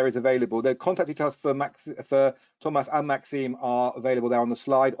opportunity that there is available. The contact details for Thomas and Maxime are available there on the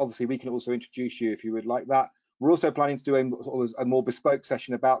slide. Obviously, we can also introduce you if you would like that. We're also planning to do a more bespoke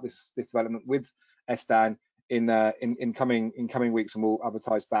session about this development with Estan in coming weeks, and we'll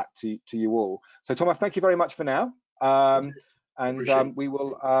advertise that to you all. So Thomas, thank you very much for now, and we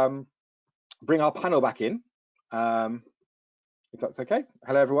will bring our panel back in, if that's okay.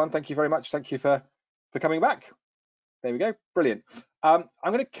 Hello everyone. Thank you very much. Thank you for coming back. There we go. Brilliant. I'm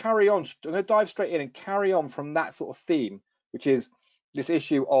going to carry on. I'm going to dive straight in and carry on from that sort of theme, which is this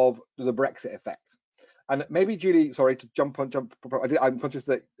issue of the Brexit effect. And maybe Julie, sorry to jump. I'm conscious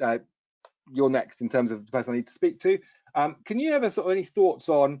that you're next in terms of the person I need to speak to. Can you have any thoughts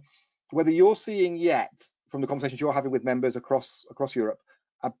on whether you're seeing yet, from the conversations you're having with members across Europe,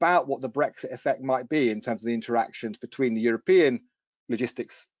 about what the Brexit effect might be in terms of the interactions between the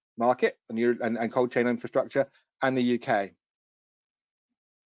logistics market and cold chain infrastructure, and the UK?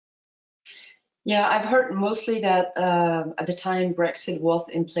 Yeah, I've heard mostly that at the time Brexit was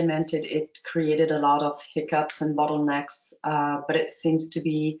implemented, it created a lot of hiccups and bottlenecks, but it seems to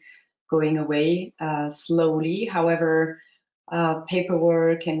be going away slowly. However,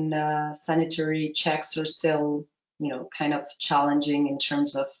 paperwork and sanitary checks are still, kind of challenging in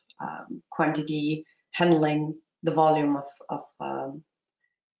terms of quantity, handling the volume of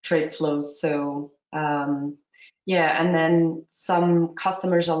trade flows. So yeah, and then some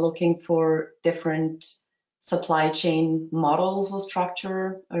customers are looking for different supply chain models or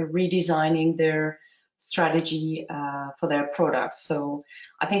structure, or redesigning their strategy for their products. So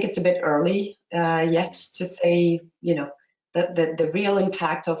I think it's a bit early yet to say, the real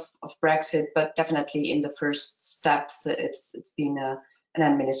impact of Brexit, but definitely in the first steps, it's been an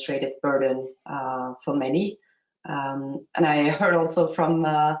administrative burden for many. And I heard also from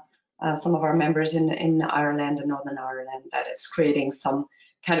some of our members in Ireland and Northern Ireland that it's creating some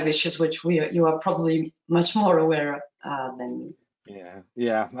kind of issues which you are probably much more aware than me.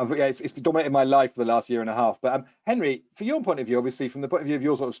 Yeah, it's dominated my life for the last year and a half. But Henry, from your point of view, obviously from the point of view of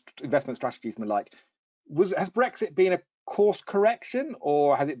your sort of investment strategies and the like, has Brexit been a course correction,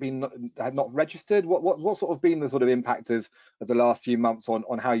 or has it been not registered? What sort of been the sort of impact of the last few months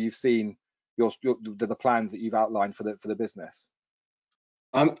on how you've seen the plans that you've outlined for the business?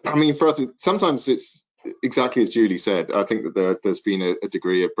 I mean, for us, sometimes it's exactly as Julie said. I think that there's been a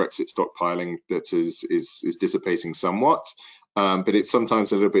degree of Brexit stockpiling that is dissipating somewhat, but it's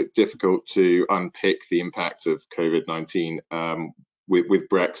sometimes a little bit difficult to unpick the impact of COVID-19 with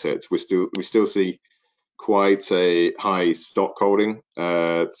Brexit. We still see quite a high stock holding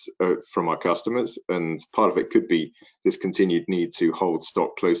from our customers, and part of it could be this continued need to hold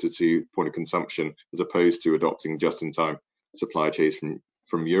stock closer to point of consumption as opposed to adopting just-in-time supply chains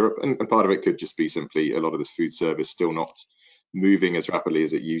from Europe, and part of it could just be simply a lot of this food service still not moving as rapidly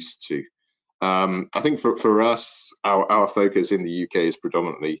as it used to. I think for us, our focus in the UK is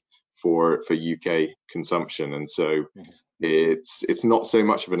predominantly for UK consumption, and so it's not so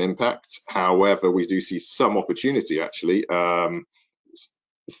much of an impact. However, we do see some opportunity actually.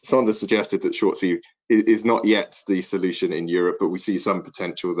 Sander suggested that short sea is not yet the solution in Europe, but we see some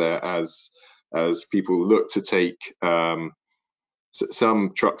potential there as people look to take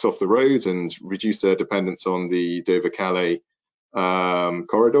some trucks off the road and reduce their dependence on the Dover-Calais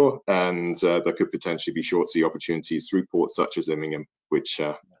corridor, and there could potentially be short sea opportunities through ports such as Immingham, which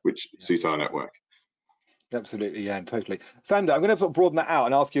suit our network. Absolutely, yeah, totally. Sander, I'm going to sort of broaden that out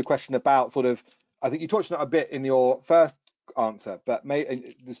and ask you a question about sort of, I think you touched on it a bit in your first answer, but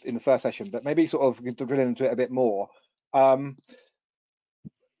just in the first session, but maybe sort of drill into it a bit more. Can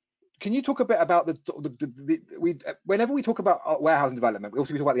you talk a bit about whenever we talk about warehousing development, we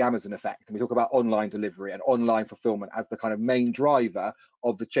also talk about the Amazon effect, and we talk about online delivery and online fulfillment as the kind of main driver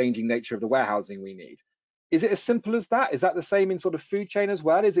of the changing nature of the warehousing we need. Is it as simple as that? Is that the same in sort of food chain as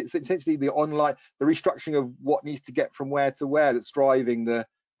well? Is it essentially the restructuring of what needs to get from where to where that's driving the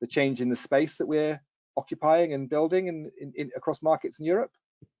change in the space that we're occupying and building across markets in Europe?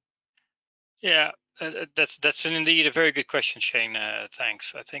 Yeah, that's indeed a very good question, Shane.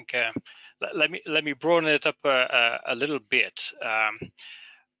 Thanks. I think let me broaden it up a little bit.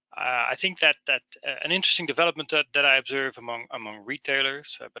 I think that an interesting development that I observe among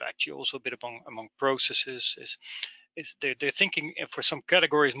retailers, but actually also a bit among processes, is they're thinking for some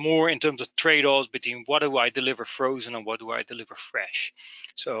categories more in terms of trade-offs between what do I deliver frozen and what do I deliver fresh.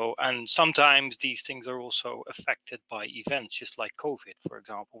 So, and sometimes these things are also affected by events, just like COVID, for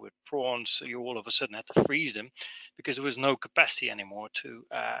example, with prawns. You all of a sudden had to freeze them because there was no capacity anymore to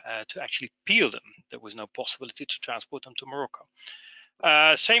actually peel them. There was no possibility to transport them to Morocco.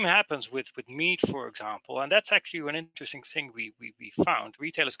 Same happens with meat, for example, and that's actually an interesting thing we found.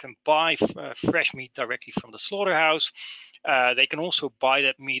 Retailers can buy fresh meat directly from the slaughterhouse. They can also buy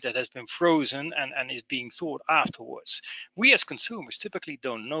that meat that has been frozen and is being thawed afterwards. We as consumers typically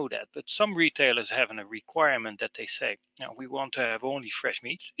don't know that, but some retailers have a requirement that they say, we want to have only fresh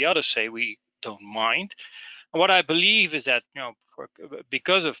meat. The others say we don't mind. And what I believe is that,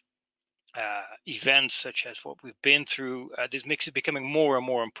 because of events such as what we've been through, this mix is becoming more and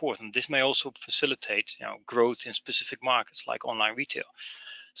more important. This may also facilitate growth in specific markets like online retail.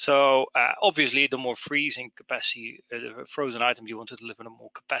 So obviously, the more freezing capacity, the frozen items you want to deliver, the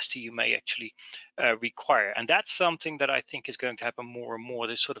more capacity you may actually require. And that's something that I think is going to happen more and more,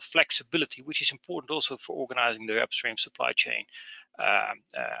 this sort of flexibility, which is important also for organizing the upstream supply chain,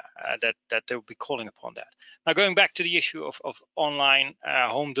 that they'll be calling upon that. Now, going back to the issue of online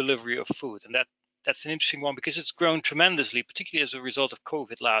home delivery of food, and that that's an interesting one because it's grown tremendously, particularly as a result of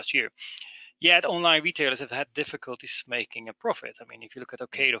COVID last year. Yet online retailers have had difficulties making a profit. I mean, if you look at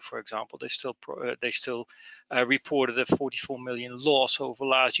Ocado, for example, they still reported a 44 million loss over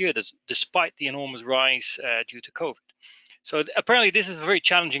last year, despite the enormous rise due to COVID. So apparently this is a very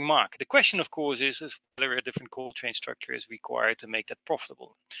challenging market. The question, of course, is whether a different cold chain structure is required to make that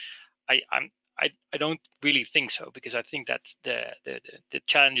profitable. I don't really think so, because I think that the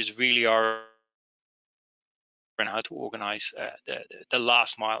challenges really are and how to organize the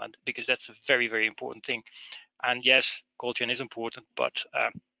last mile, and because that's a very, very important thing. And yes, cold chain is important, but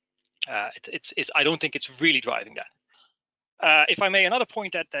I don't think it's really driving that. If I may, another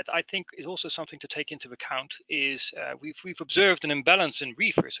point that I think is also something to take into account is we've observed an imbalance in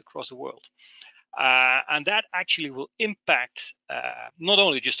reefers across the world. And that actually will impact not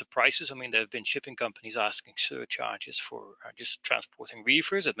only just the prices. I mean, there have been shipping companies asking surcharges for just transporting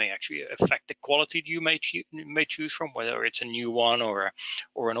reefers. It may actually affect the quality you may choose from, whether it's a new one or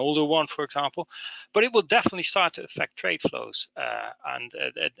an older one, for example. But it will definitely start to affect trade flows, and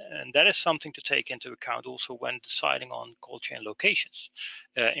that is something to take into account also when deciding on cold chain locations.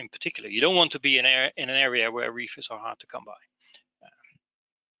 In particular, you don't want to be in an area where reefers are hard to come by.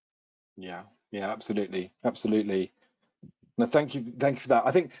 Yeah, absolutely. No, thank you for that.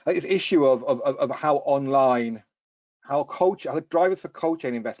 I think this issue of how the drivers for cold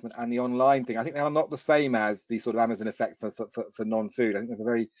chain investment and the online thing, I think they are not the same as the sort of Amazon effect for non-food. I think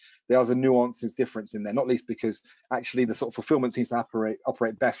there's a nuances difference in there, not least because actually the sort of fulfillment seems to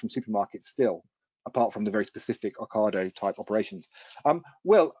operate best from supermarkets still, apart from the very specific Ocado type operations.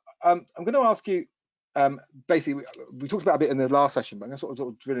 Will, I'm going to ask you. Basically, we talked about a bit in the last session, but I'm going to sort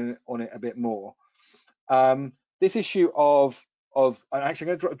of drill in on it a bit more. This issue of and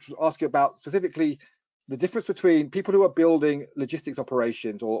actually I'm going to ask you about specifically the difference between people who are building logistics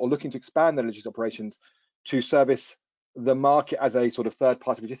operations or looking to expand their logistics operations to service the market as a sort of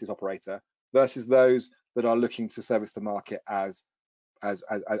third-party logistics operator versus those that are looking to service the market as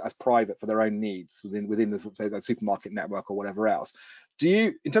private for their own needs within the, say, the supermarket network or whatever else. Do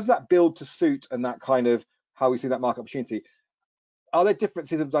you, in terms of that build to suit and that kind of how we see that market opportunity, are there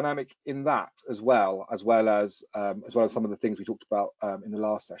differences of dynamic in that as well as some of the things we talked about in the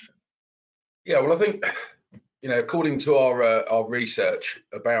last session? Yeah, well, I think, according to our research,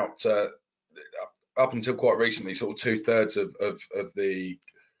 about up until quite recently, sort of 2/3 of the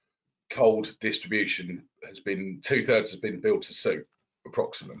cold distribution has been built to suit,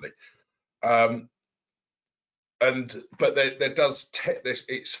 approximately. But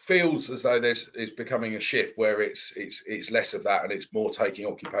it feels as though it's becoming a shift where it's less of that and it's more taking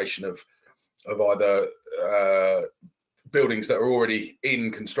occupation of either buildings that are already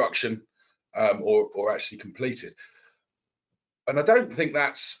in construction or actually completed. And I don't think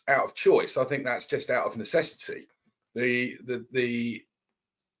that's out of choice. I think that's just out of necessity. The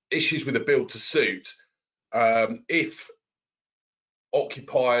issues with the build to suit, if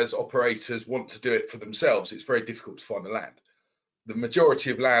occupiers, operators want to do it for themselves, it's very difficult to find the land. The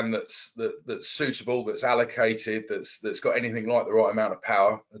majority of land that's suitable, that's allocated, that's got anything like the right amount of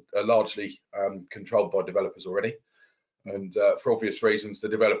power, are largely controlled by developers already. And for obvious reasons, the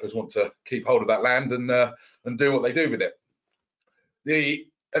developers want to keep hold of that land and do what they do with it.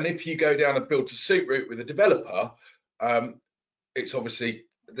 And if you go down a build to suit route with a developer, it's obviously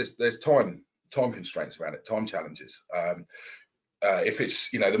there's time constraints around it, time challenges. If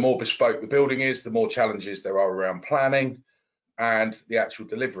it's, the more bespoke the building is, the more challenges there are around planning and the actual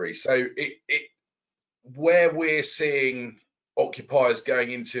delivery. So where we're seeing occupiers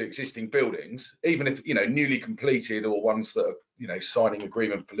going into existing buildings, even if newly completed or ones that are signing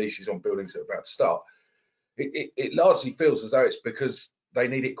agreement for leases on buildings that are about to start, it largely feels as though it's because they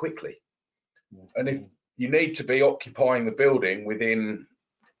need it quickly. And if you need to be occupying the building within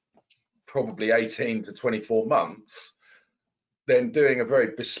probably 18 to 24 months, then doing a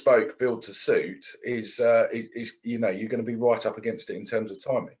very bespoke build to suit is you're going to be right up against it in terms of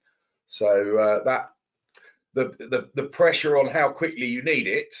timing. So that the pressure on how quickly you need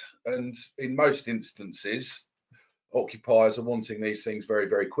it, and in most instances occupiers are wanting these things very,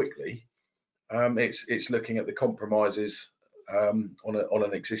 very quickly. It's looking at the compromises on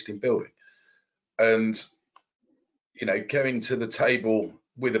an existing building, and going to the table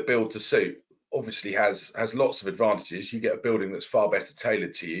with a build to suit obviously has lots of advantages. You get a building that's far better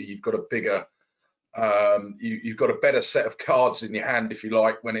tailored to you. You've got a bigger, you've got a better set of cards in your hand, if you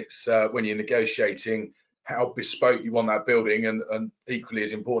like, when you're negotiating how bespoke you want that building, and equally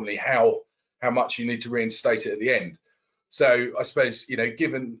as importantly, how much you need to reinstate it at the end. So I suppose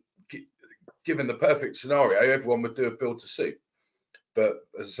given the perfect scenario, everyone would do a build to suit. But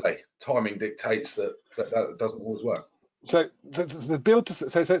as I say, timing dictates that doesn't always work. So the build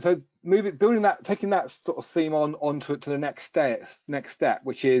to building that, taking that sort of theme onto the next step,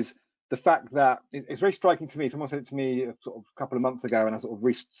 which is the fact that it's very striking to me. Someone said it to me sort of a couple of months ago, and it's sort of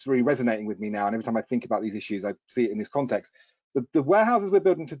really resonating with me now. And every time I think about these issues, I see it in this context. The warehouses we're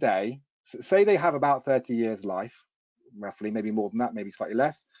building today, say they have about 30 years life, roughly, maybe more than that, maybe slightly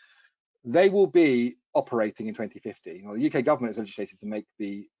less. They will be operating in 2050. Well, the UK government has legislated to make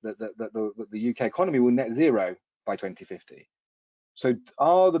the UK economy will net zero by 2050. So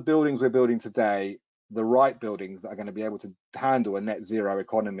are the buildings we're building today the right buildings that are going to be able to handle a net zero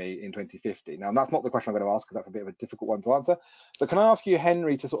economy in 2050? Now, that's not the question I'm going to ask, because that's a bit of a difficult one to answer. But can I ask you,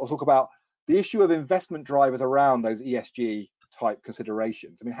 Henry, to sort of talk about the issue of investment drivers around those ESG type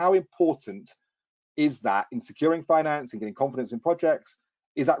considerations? I mean, how important is that in securing finance and getting confidence in projects?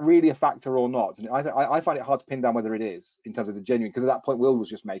 Is that really a factor or not? And I find it hard to pin down whether it is, in terms of the genuine, because of that point Will was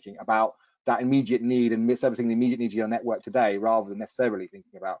just making about that immediate need and servicing the immediate needs of your network today, rather than necessarily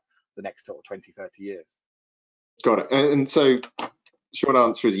thinking about the next sort of 20, 30 years. Got it. And so short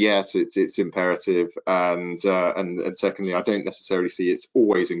answer is yes, it's imperative. And secondly, I don't necessarily see it's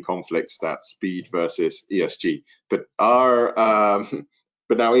always in conflict, that speed versus ESG. But now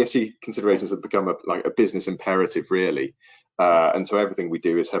ESG considerations have become like a business imperative, really. And so everything we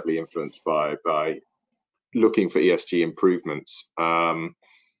do is heavily influenced by looking for ESG improvements.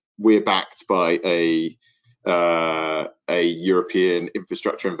 We're backed by a European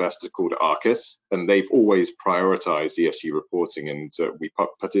infrastructure investor called Arcus, and they've always prioritized ESG reporting, and we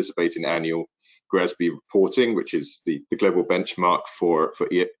participate in annual GRESB reporting, which is the global benchmark for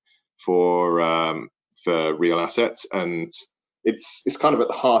real assets, and it's kind of at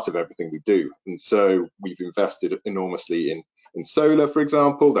the heart of everything we do. And so we've invested enormously in solar, for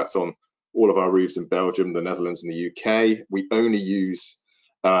example. That's on all of our roofs in Belgium, the Netherlands, and the UK. We only use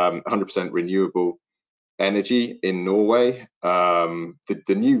 100% renewable energy in Norway. The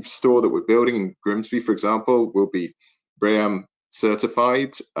new store that we're building in Grimsby, for example, will be BREEAM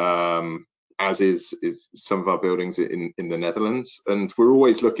certified, as is some of our buildings in the Netherlands. And we're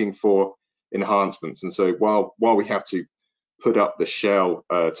always looking for enhancements. And so while we have to put up the shell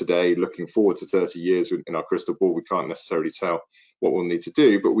today, looking forward to 30 years in our crystal ball, we can't necessarily tell what we'll need to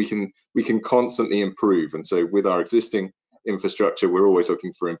do, but we can constantly improve. And so with our existing infrastructure, we're always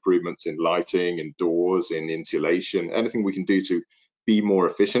looking for improvements in lighting, in doors, in insulation, anything we can do to be more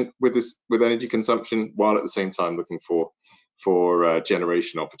efficient with energy consumption, while at the same time looking for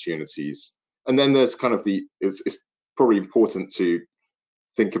generation opportunities. And then there's kind of it's probably important to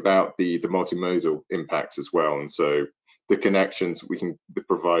think about the multimodal impacts as well. And so the connections, we can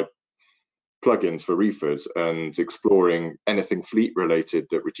provide plugins for reefers and exploring anything fleet related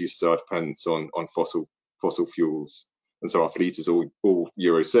that reduces our dependence on fossil fuels. And so our fleet is all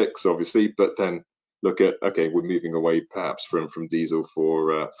Euro 6, obviously, but then look at, okay, we're moving away perhaps from diesel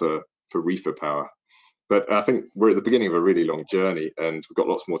for reefer power. But I think we're at the beginning of a really long journey, and we've got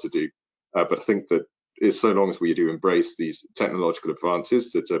lots more to do. But I think that so long as we do embrace these technological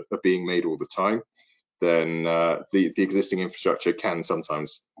advances that are being made all the time, then the existing infrastructure can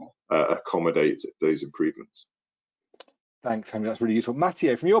sometimes accommodate those improvements. Thanks, Henry. That's really useful.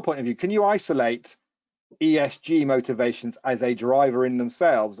 Matteo, from your point of view, can you isolate ESG motivations as a driver in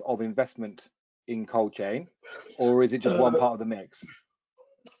themselves of investment in cold chain, or is it just one part of the mix?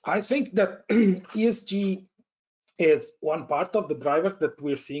 I think that ESG is one part of the drivers that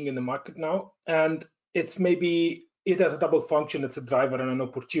we're seeing in the market now, and it has a double function. It's a driver and an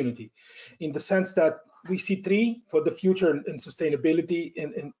opportunity, in the sense that we see three for the future in sustainability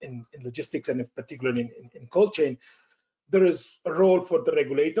in logistics, and in particular in cold chain. There is a role for the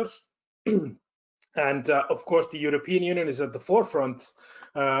regulators. And of course, the European Union is at the forefront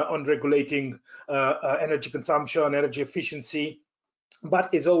on regulating energy consumption, energy efficiency,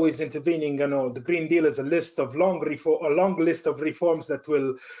 but is always intervening. You know, the Green Deal is a long list of reforms that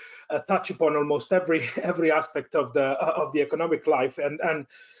will touch upon almost every aspect of the economic life. And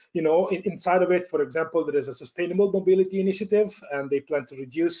you know, inside of it, for example, there is a sustainable mobility initiative, and they plan to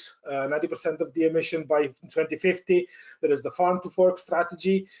reduce 90% of the emission by 2050. There is the farm to fork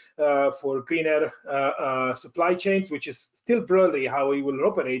strategy for greener supply chains, which is still broadly how we will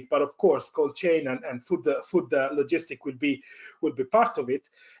operate, but of course, cold chain and food logistic will be part of it.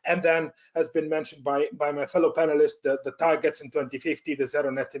 And then, has been mentioned by my fellow panelists, the targets in 2050, the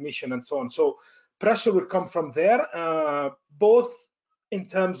zero net emission, and so on. So pressure will come from there, both in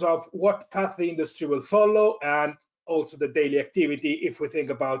terms of what path the industry will follow, and also the daily activity. If we think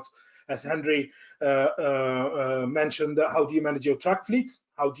about, as Henry mentioned, how do you manage your truck fleet?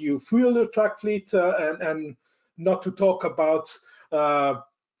 How do you fuel your truck fleet? And not to talk about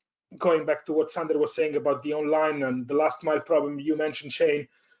going back to what Sander was saying about the online and the last mile problem you mentioned, Shane,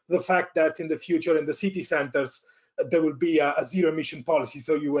 the fact that in the future in the city centers, there will be a zero emission policy,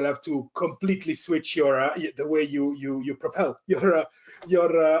 so you will have to completely switch your the way you propel your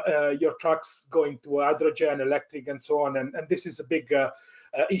trucks, going to hydrogen, electric, and so on. And this is a big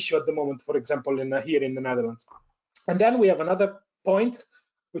issue at the moment, for example, here in the Netherlands. And then we have another point,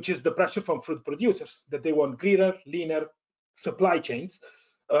 which is the pressure from fruit producers, that they want greener, leaner supply chains.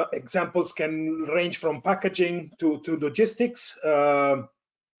 Examples can range from packaging to logistics.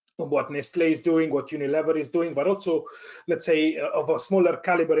 What Nestlé is doing, what Unilever is doing, but also, let's say, of a smaller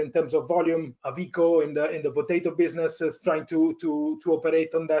caliber in terms of volume. Avico in the potato business is trying to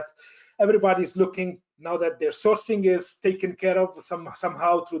operate on that. Everybody's looking now that their sourcing is taken care of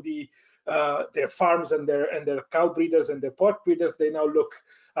somehow through their farms and their cow breeders and their pork breeders. They now look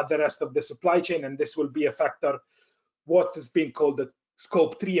at the rest of the supply chain, and this will be a factor. What is being called the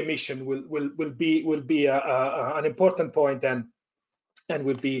Scope 3 emission will be an important point and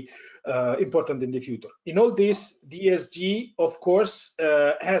will be important in the future. In all this, the ESG, of course,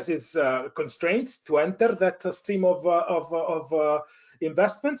 has its constraints to enter that stream of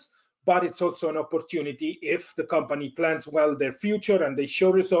investments, but it's also an opportunity if the company plans well their future and they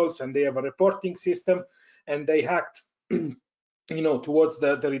show results and they have a reporting system and they act towards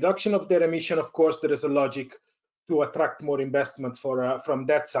the reduction of their emission. Of course, there is a logic to attract more investments from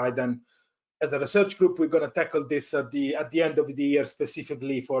that side. And as a research group, we're going to tackle this at the end of the year,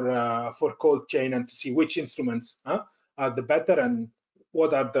 specifically for cold chain, and to see which instruments are the better and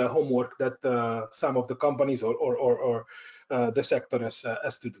what are the homework that some of the companies or the sector has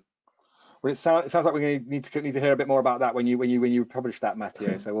to do. Well, it sounds like we're going to need to hear a bit more about that when you publish that,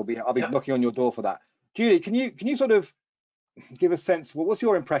 Matteo. So I'll be knocking on your door for that. Julie, can you sort of give a sense? What's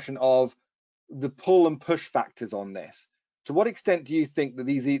your impression of the pull and push factors on this? To what extent do you think that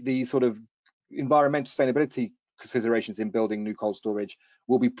these sort of environmental sustainability considerations in building new cold storage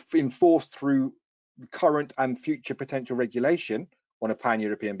will be enforced through current and future potential regulation on a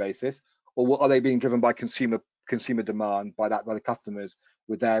pan-European basis, or are they being driven by consumer demand, by the customers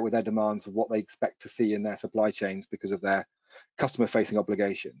with their demands of what they expect to see in their supply chains because of their customer-facing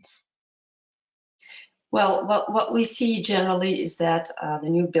obligations? Well, what we see generally is that the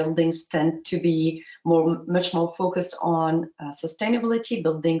new buildings tend to be much more focused on sustainability,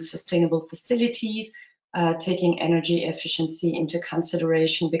 building sustainable facilities, taking energy efficiency into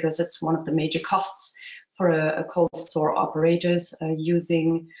consideration, because it's one of the major costs for a cold store operators,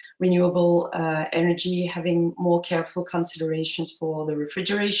 using renewable energy, having more careful considerations for the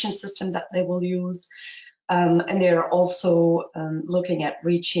refrigeration system that they will use. And they're also looking at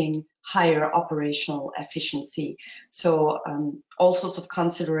reaching higher operational efficiency. So all sorts of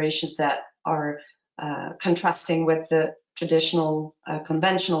considerations that are contrasting with the traditional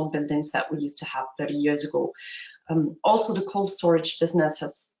conventional buildings that we used to have 30 years ago. Also, the cold storage business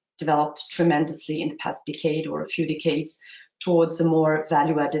has developed tremendously in the past decade or a few decades towards a more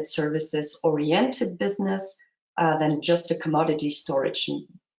value-added services oriented business than just a commodity storage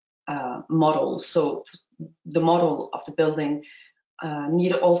model. So the model of the building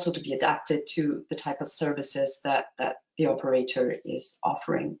need also to be adapted to the type of services that the operator is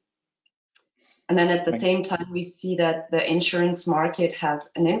offering. And then at the same time, we see that the insurance market has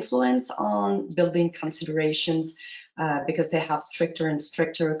an influence on building considerations because they have stricter and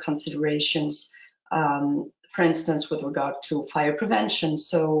stricter considerations, for instance, with regard to fire prevention.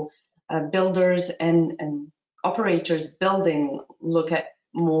 So builders and operators building look at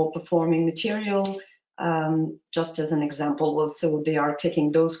more performing material, just as an example. So they are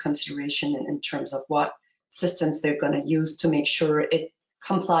taking those considerations in terms of what systems they're going to use to make sure it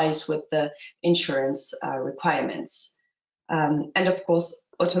complies with the insurance requirements. And of course,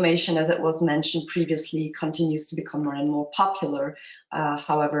 automation, as it was mentioned previously, continues to become more and more popular.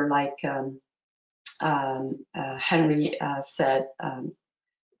 However, like Henry said,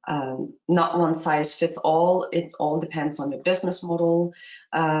 not one size fits all. It all depends on your business model.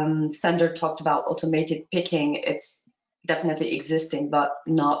 Sander talked about automated picking. It's definitely existing, but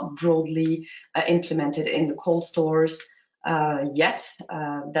not broadly implemented in the cold stores yet.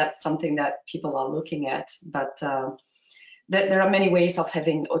 That's something that people are looking at, but there are many ways of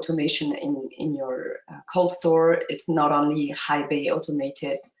having automation in your cold store. It's not only high bay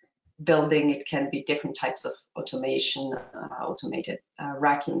automated building, it can be different types of automation, automated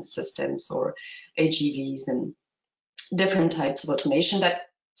racking systems or AGVs, and different types of automation that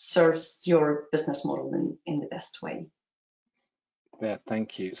serves your business model in the best way. Yeah,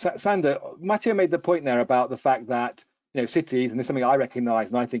 thank you. Sander, Matteo made the point there about the fact that cities, and this is something I recognise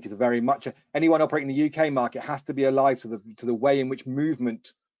and I think is very much anyone operating in the UK market has to be alive to the way in which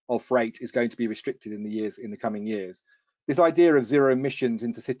movement of freight is going to be restricted in the coming years. This idea of zero emissions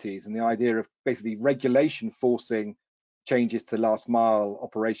into cities and the idea of basically regulation forcing changes to last mile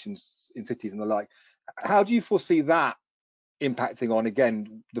operations in cities and the like. How do you foresee that impacting on,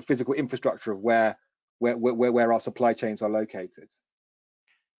 again, the physical infrastructure of where our supply chains are located?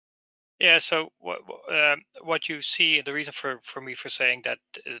 Yeah, so what you see, the reason for me for saying that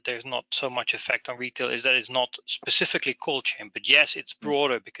there's not so much effect on retail is that it's not specifically cold chain, but yes, it's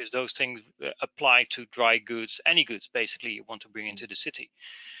broader because those things apply to dry goods, any goods basically you want to bring into the city.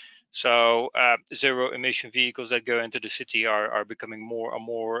 So zero emission vehicles that go into the city are becoming more and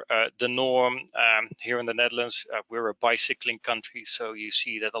more the norm. Here in the Netherlands, we're a bicycling country, so you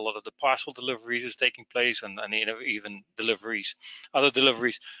see that a lot of the parcel deliveries is taking place, and even other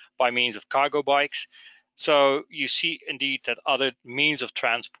deliveries by means of cargo bikes. So you see indeed that other means of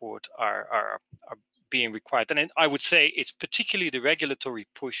transport are being required, and I would say it's particularly the regulatory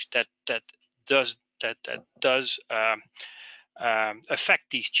push that does affect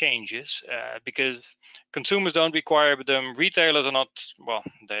these changes, because consumers don't require them, retailers are not, well,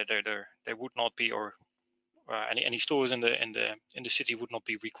 they would not be, or any stores in the city would not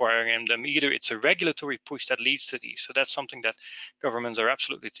be requiring them either. It's a regulatory push that leads to these. So that's something that governments are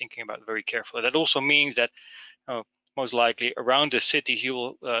absolutely thinking about very carefully. That also means that most likely around the cities you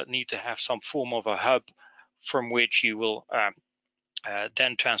will need to have some form of a hub from which you will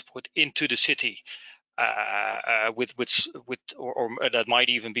then transport into the city. Or that might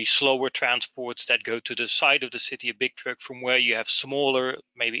even be slower transports that go to the side of the city, a big truck, from where you have smaller,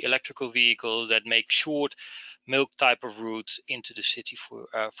 maybe electrical vehicles that make short milk type of routes into the city for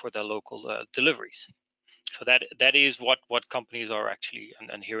their local deliveries. So that is what companies are actually,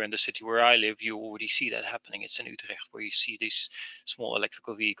 and here in the city where I live, you already see that happening. It's in Utrecht where you see these small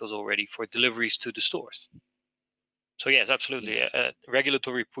electrical vehicles already for deliveries to the stores. So yes, absolutely,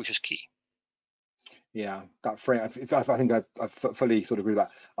 regulatory push is key. Yeah, that frame. I think I fully sort of agree with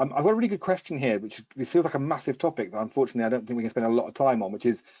that. I've got a really good question here, which feels like a massive topic that unfortunately I don't think we can spend a lot of time on, which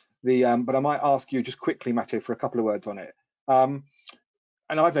is the. But I might ask you just quickly, Matteo, for a couple of words on it. And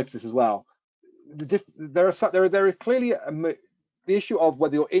I've noticed this as well. There are clearly the issue of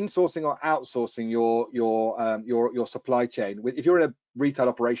whether you're insourcing or outsourcing your supply chain. If you're in a retail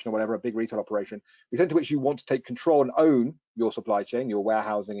operation or whatever, a big retail operation, the extent to which you want to take control and own your supply chain, your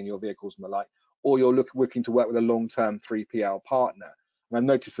warehousing and your vehicles and the like, or you're looking to work with a long-term 3PL partner. And I've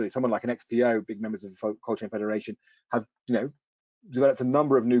noticed that someone like an XPO, big members of the Cold Chain Federation, have developed a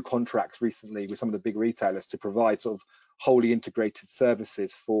number of new contracts recently with some of the big retailers to provide sort of wholly integrated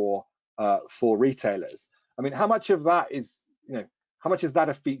services for retailers. I mean, how much of that is how much is that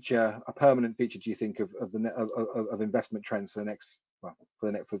a permanent feature, do you think, of investment trends for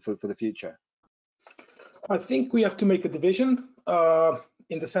the future? I think we have to make a division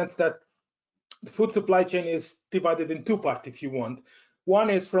in the sense that the food supply chain is divided in two parts, if you want.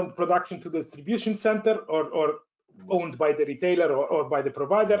 One is from production to the distribution center, or owned by the retailer or by the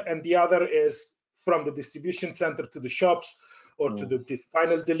provider, and the other is from the distribution center to the shops or to the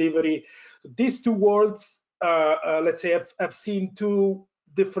final delivery. These two worlds, let's say, have seen two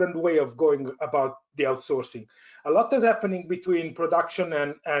different ways of going about the outsourcing. A lot is happening between production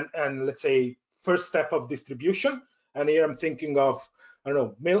and let's say first step of distribution. And here I'm thinking of, I don't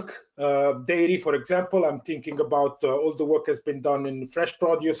know, milk, dairy, for example. I'm thinking about all the work has been done in fresh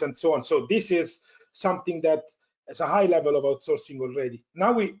produce and so on. So this is something that is a high level of outsourcing already.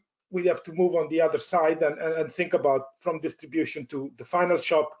 Now we have to move on the other side and think about from distribution to the final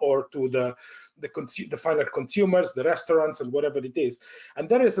shop or to the final consumers, the restaurants and whatever it is. And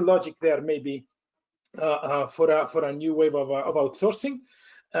there is a logic there maybe for a new wave of outsourcing.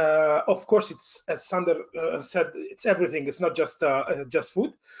 Of course, it's, as Sander said, it's everything. It's not just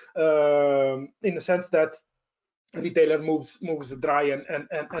food, in the sense that a retailer moves dry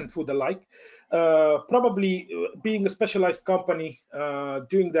and food alike. Probably being a specialized company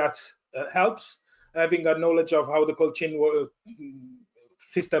doing that helps. Having a knowledge of how the cold chain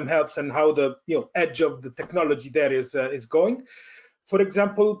system helps and how the edge of the technology there is going. For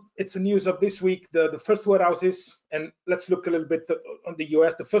example, it's a news of this week, the first warehouses, and let's look a little bit on the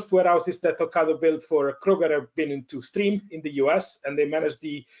US. The first warehouses that Ocado built for Kroger have been into stream in the US, and they manage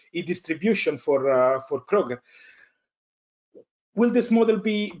the e-distribution for Kroger. Will this model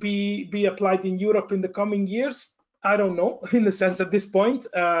be applied in Europe in the coming years? I don't know, in the sense at this point,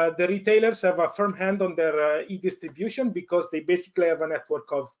 the retailers have a firm hand on their e-distribution because they basically have a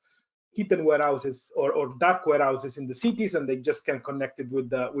network of hidden warehouses or dark warehouses in the cities, and they just can connect it with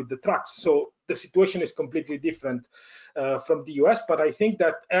the trucks. So the situation is completely different from the US. But I think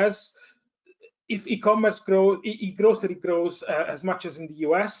that if e-commerce grows, e-grocery grows as much as in the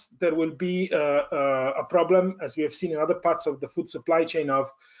US, there will be a problem, as we have seen in other parts of the food supply chain,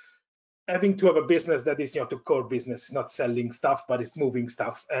 of having to have a business that is, the core business, not selling stuff, but it's moving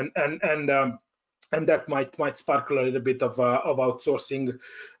stuff, and that might sparkle a little bit of outsourcing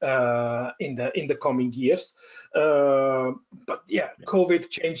in the coming years. But yeah, COVID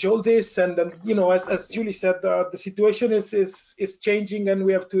changed all this, and as Julie said, the situation is changing, and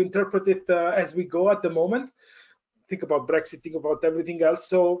we have to interpret it as we go at the moment. Think about Brexit, think about everything else.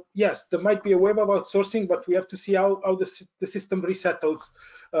 So yes, there might be a wave of outsourcing, but we have to see how the system resettles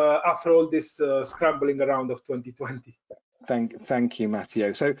after all this scrambling around of 2020. Thank you,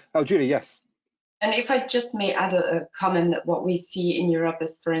 Matteo. So, Julie, yes. And if I just may add a comment, that what we see in Europe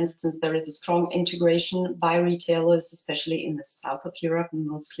is, for instance, there is a strong integration by retailers, especially in the south of Europe, and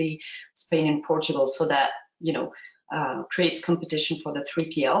mostly Spain and Portugal, so that creates competition for the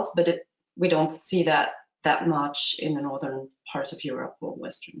 3PLs. But we don't see that much in the northern parts of Europe or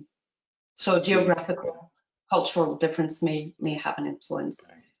Western. So geographical, cultural difference may have an influence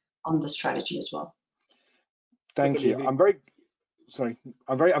on the strategy as well. Thank you. I'm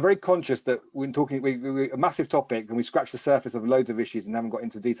very conscious that we're talking a massive topic, and we scratched the surface of loads of issues and haven't got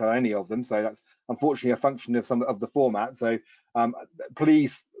into detail on any of them. So that's unfortunately a function of some of the format. So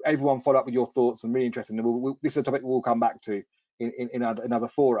please, everyone, follow up with your thoughts. I'm really interested. And this is a topic we'll come back to in other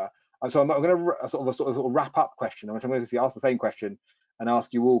fora. So I'm going to sort of wrap up question, which I'm going to ask the same question and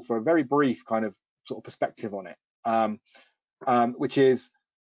ask you all for a very brief kind of sort of perspective on it, which is,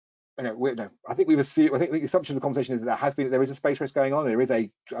 I think I think the assumption of the conversation is that there is a space race going on. There is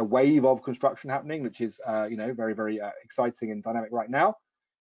a wave of construction happening, which is very, very exciting and dynamic right now.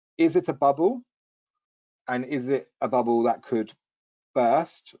 Is it a bubble, and is it a bubble that could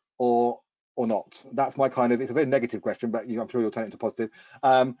burst or not? That's my kind of, it's a very negative question, but I'm sure you'll turn it into positive.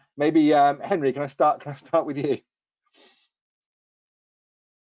 Maybe Henry, can I start with you?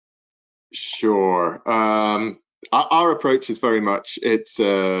 Sure. Our approach is very much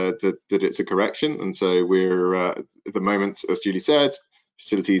that it's a correction, and so we're at the moment, as Julie said,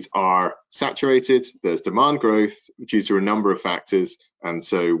 facilities are saturated. There's demand growth due to a number of factors, and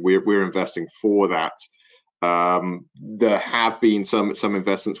so we're investing for that. There have been some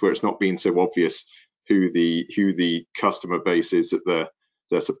investments where it's not been so obvious who the customer base is that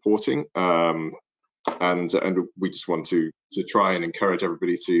they're supporting, and we just want to try and encourage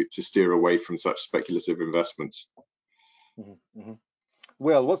everybody to steer away from such speculative investments. Mm-hmm.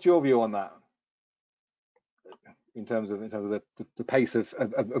 Will, what's your view on that in terms of the pace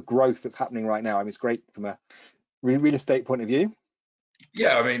of growth that's happening right now? I mean, it's great from a real estate point of view.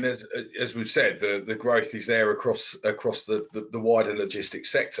 Yeah, I mean, as we've said, the growth is there across the wider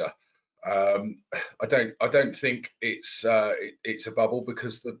logistics sector. I don't think it's a bubble,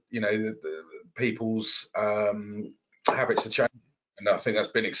 because the people's habits are changing, and I think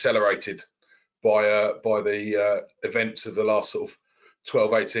that's been accelerated by the events of the last sort of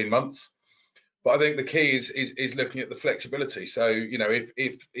 12-18 months. But I think the key is looking at the flexibility. So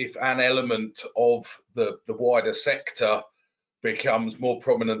if an element of the wider sector becomes more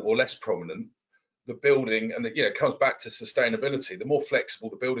prominent or less prominent, the building, and it comes back to sustainability. The more flexible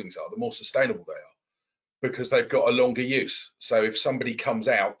the buildings are, the more sustainable they are, because they've got a longer use. So if somebody comes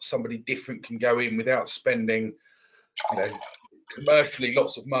out, somebody different can go in without spending, commercially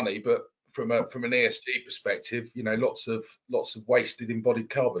lots of money, but from an ESG perspective, lots of wasted embodied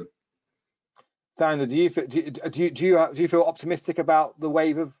carbon. Sandra, do you feel optimistic about the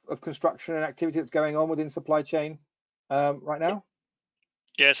wave of construction and activity that's going on within supply chain right now?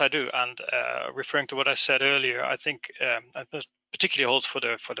 Yes, I do. And referring to what I said earlier, I think that particularly holds for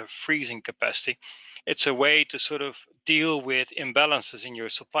the freezing capacity. It's a way to sort of deal with imbalances in your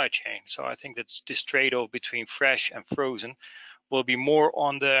supply chain. So I think that this trade-off between fresh and frozen will be more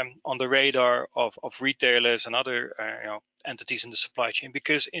on the radar of retailers and other entities in the supply chain,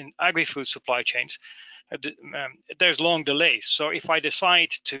 because in agri-food supply chains there's long delays. So if I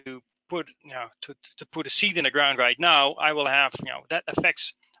decide to put a seed in the ground right now, I will have that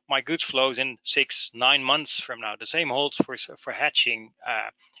affects my goods flows in 6-9 months from now. The same holds for hatching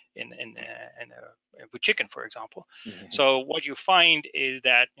with chicken, for example. Mm-hmm. So what you find is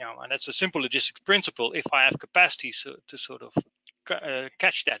that and that's a simple logistics principle. If I have capacity to sort of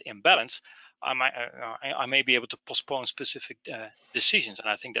catch that imbalance, I may be able to postpone specific decisions, and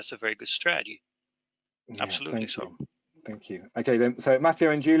I think that's a very good strategy. Yeah, absolutely. So. Thank you. Okay, then. So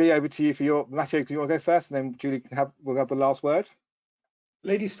Matteo and Julie, over to you for your. Matteo, you want to go first, and then Julie we'll have the last word.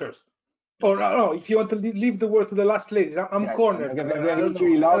 Ladies first. Or no, if you want to leave the word to the last ladies, I'm cornered. I'm going to give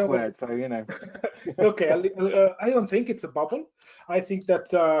Julie last word, so you know. Okay, I don't think it's a bubble. I think that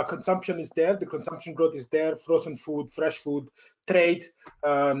consumption is there, the consumption growth is there, frozen food, fresh food, trade,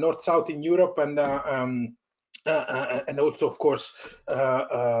 north-south in Europe, and also, of course,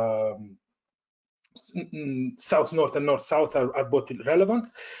 south-north and north-south are both relevant.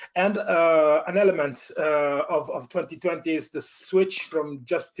 And an element of 2020 is the switch from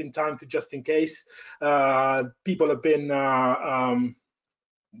just-in-time to just-in-case. People have been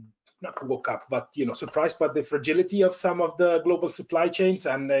not woke up, but surprised by the fragility of some of the global supply chains,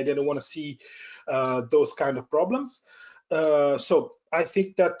 and they didn't want to see those kind of problems. So I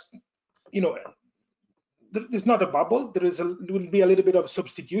think that it's not a bubble. There will be a little bit of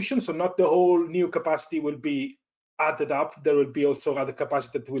substitution, so not the whole new capacity will be added up. There will be also other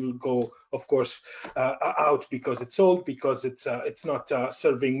capacity that will go, of course, out because it's old, because it's not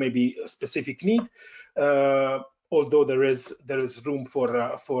serving maybe a specific need. Although there is room for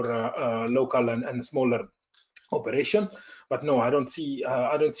local and smaller operation, but no, I don't see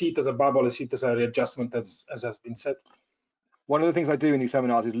it as a bubble. I see it as a readjustment, as has been said. One of the things I do in these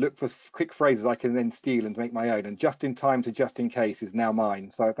seminars is look for quick phrases I can then steal and make my own. And just in time to just in case is now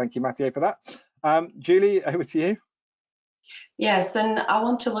mine. So thank you, Matteo, for that. Julie, over to you. Yes, then I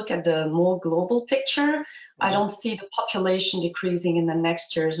want to look at the more global picture. I don't see the population decreasing in the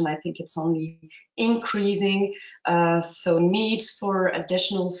next years, and I think it's only increasing. So need for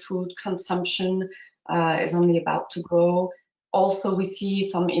additional food consumption is only about to grow. Also, we see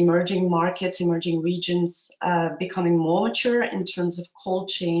some emerging markets, emerging regions becoming more mature in terms of cold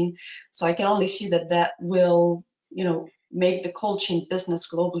chain. So I can only see that will, make the cold chain business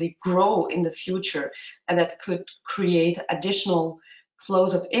globally grow in the future, and that could create additional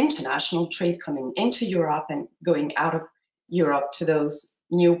flows of international trade coming into Europe and going out of Europe to those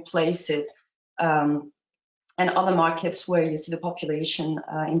new places and other markets where you see the population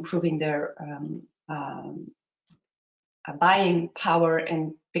improving their buying power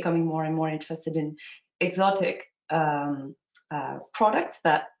and becoming more and more interested in exotic products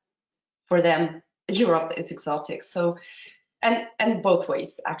that for them Europe is exotic. So and both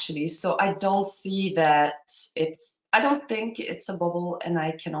ways actually. So I don't see that I don't think it's a bubble, and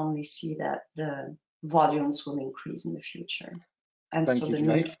I can only see that the volumes will increase in the future. And Thank so you, the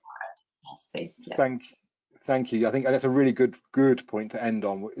need for space. Yes. Thank you. I think that's a really good point to end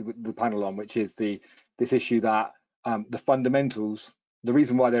on with the panel on, which is this issue that the fundamentals, the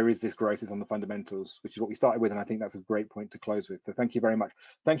reason why there is this growth is on the fundamentals, which is what we started with, and I think that's a great point to close with. So thank you very much.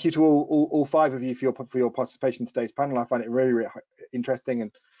 Thank you to all five of you for your participation in today's panel. I find it really, really interesting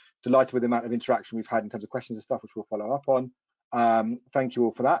and delighted with the amount of interaction we've had in terms of questions and stuff, which we'll follow up on. Thank you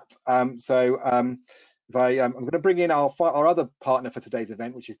all for that. I'm going to bring in our other partner for today's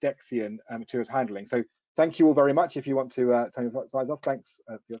event, which is Dexian Materials Handling. So thank you all very much. If you want to turn your slides off, thanks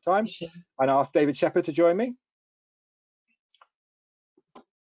for your time. And I ask David Shepherd to join me.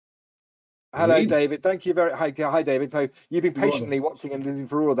 Hello, David. Thank you very hi, David. So you've been patiently watching and listening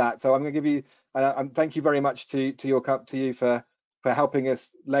for all of that. So I'm going to give you thank you very much to you for helping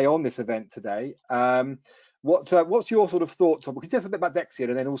us lay on this event today. What's your sort of thoughts on? Can you tell us a bit about Dexian,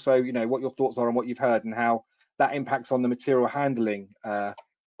 and then also what your thoughts are on what you've heard and how that impacts on the material handling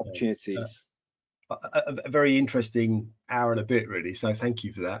opportunities? A very interesting hour and a bit, really. So thank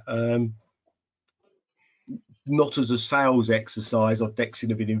you for that. Not as a sales exercise, Dexian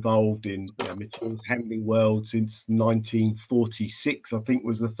have been involved in materials handling world since 1946, I think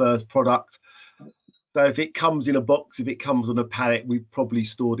was the first product. So if it comes in a box, if it comes on a pallet, we've probably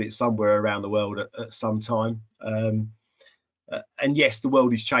stored it somewhere around the world at some time. And yes, the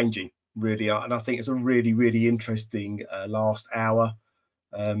world is changing, really, and I think it's a really, really interesting last hour.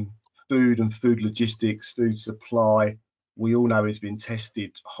 Food and food logistics, food supply, we all know has been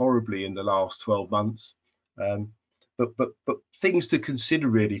tested horribly in the last 12 months. But things to consider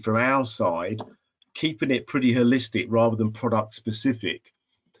really from our side, keeping it pretty holistic rather than product specific.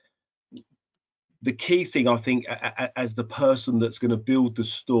 The key thing, I think, as the person that's going to build the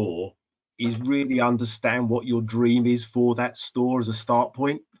store, is really understand what your dream is for that store as a start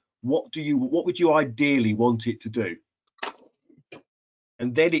point. What would you ideally want it to do?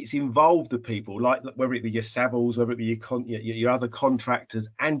 And then it's involve the people, like whether it be your Savills, whether it be your other contractors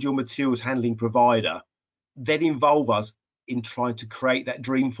and your materials handling provider, then involve us in trying to create that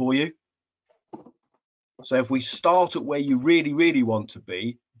dream for you. So if we start at where you really, really want to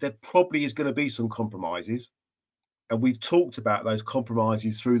be, there probably is going to be some compromises. And we've talked about those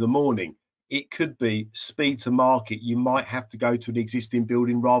compromises through the morning. It could be speed to market. You might have to go to an existing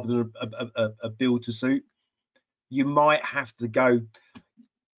building rather than a build to suit. You might have to go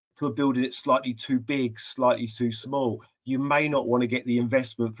to a building that's slightly too big, slightly too small. You may not want to get the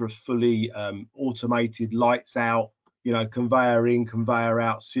investment for a fully automated, lights out, you know, conveyor in, conveyor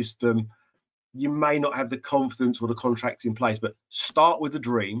out system. You may not have the confidence or the contracts in place, but start with a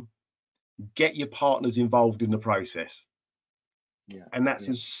dream, get your partners involved in the process. Yeah. And that's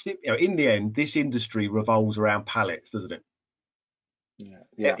you know, in the end, this industry revolves around pallets, doesn't it?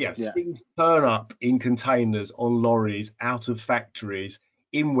 Things turn up in containers, on lorries, out of factories,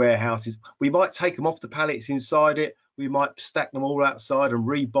 in warehouses. We might take them off the pallets inside it. We might stack them all outside and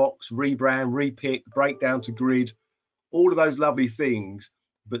rebox, rebrand, repick, break down to grid, all of those lovely things.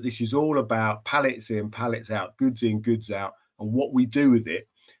 But this is all about pallets in, pallets out, goods in, goods out, and what we do with it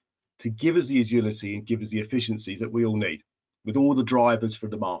to give us the agility and give us the efficiencies that we all need with all the drivers for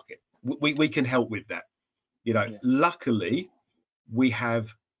the market. We can help with that. You know, luckily, we have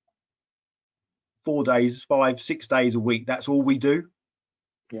 4 days, 5, 6 days a week. That's all we do.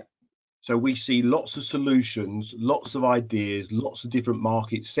 Yeah. So we see lots of solutions, lots of ideas, lots of different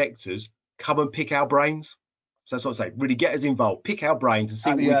market sectors. Come and pick our brains. So that's what I say. Really get us involved. Pick our brains and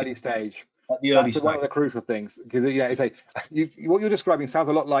see at the early stage. At the early stage. One of the crucial things, because what you're describing sounds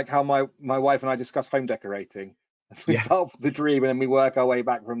a lot like how my wife and I discuss home decorating. We start with the dream and then we work our way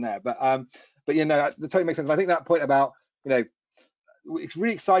back from there. But you know, that totally makes sense. And I think that point about, you know, it's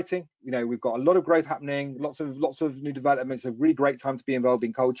really exciting. You know, we've got a lot of growth happening, lots of new developments, a really great time to be involved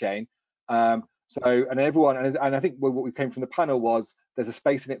in cold chain. And I think what we came from the panel was there's a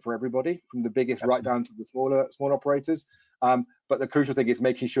space in it for everybody, from the biggest right down to the small operators. But the crucial thing is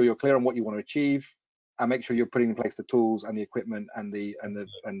making sure you're clear on what you want to achieve, and make sure you're putting in place the tools and the equipment and the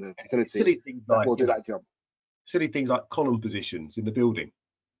facility that will do that job. Silly things like column positions in the building.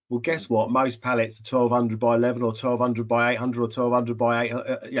 Well, guess what? Most pallets are 1200 by 11 or 1200 by 800 or 1200 by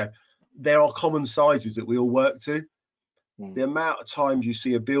 800. Yeah, there are common sizes that we all work to. The amount of times you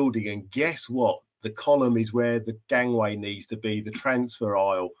see a building and guess what? The column is where the gangway needs to be, the transfer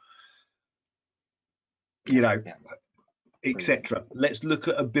aisle, you know, etc. Let's look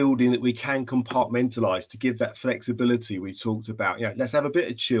at a building that we can compartmentalize to give that flexibility we talked about. You know, let's have a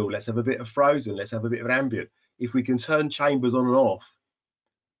bit of chill, let's have a bit of frozen, let's have a bit of ambient. If we can turn chambers on and off,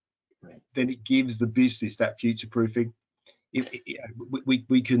 then it gives the business that future proofing.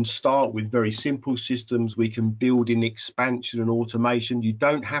 We can start with very simple systems. We can build in expansion and automation. You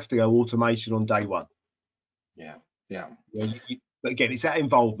don't have to go automation on day one. But again, it's that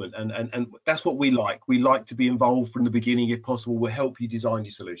involvement, and that's what we like. We like to be involved from the beginning if possible. We'll help you design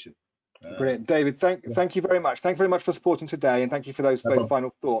your solution. Brilliant, David. Thank you very much. Thanks very much for supporting today, and thank you for those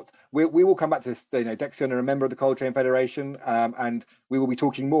final thoughts. We will come back to this. You know, Dexion are a member of the Cold Chain Federation, and we will be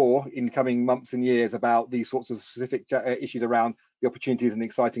talking more in coming months and years about these sorts of specific issues around the opportunities and the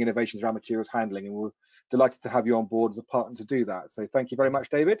exciting innovations around materials handling. And we're delighted to have you on board as a partner to do that. So thank you very much,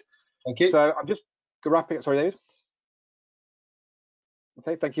 David. Thank you. So I'm just wrapping it. Sorry, David.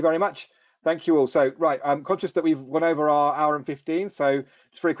 Okay, thank you very much. Thank you all. So right, I'm conscious that we've gone over our hour and 15. So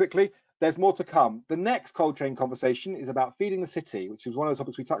just very quickly. There's more to come. The next cold chain conversation is about feeding the city, which is one of the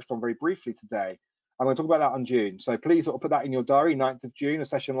topics we touched on very briefly today. I'm going to talk about that on June. So please sort of put that in your diary, 9th of June, a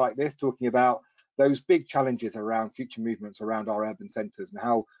session like this, talking about those big challenges around future movements around our urban centres and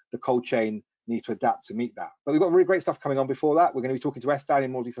how the cold chain needs to adapt to meet that. But we've got really great stuff coming on before that. We're going to be talking to Estan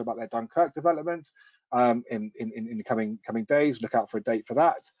in more detail about their Dunkirk development in the coming days. Look out for a date for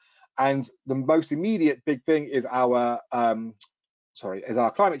that. And the most immediate big thing is our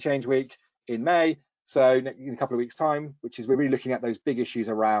Climate Change Week in May, so in a couple of weeks' time, which is we're really looking at those big issues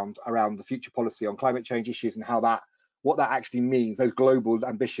around the future policy on climate change issues and what that actually means, those global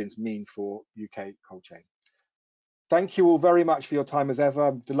ambitions mean for UK cold chain. Thank you all very much for your time as ever.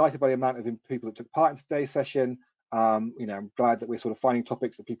 I'm delighted by the amount of people that took part in today's session. You know, I'm glad that we're sort of finding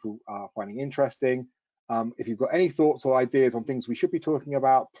topics that people are finding interesting. If you've got any thoughts or ideas on things we should be talking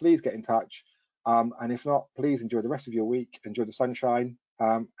about, please get in touch. And if not, please enjoy the rest of your week, enjoy the sunshine,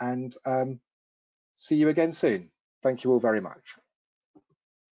 and see you again soon. Thank you all very much.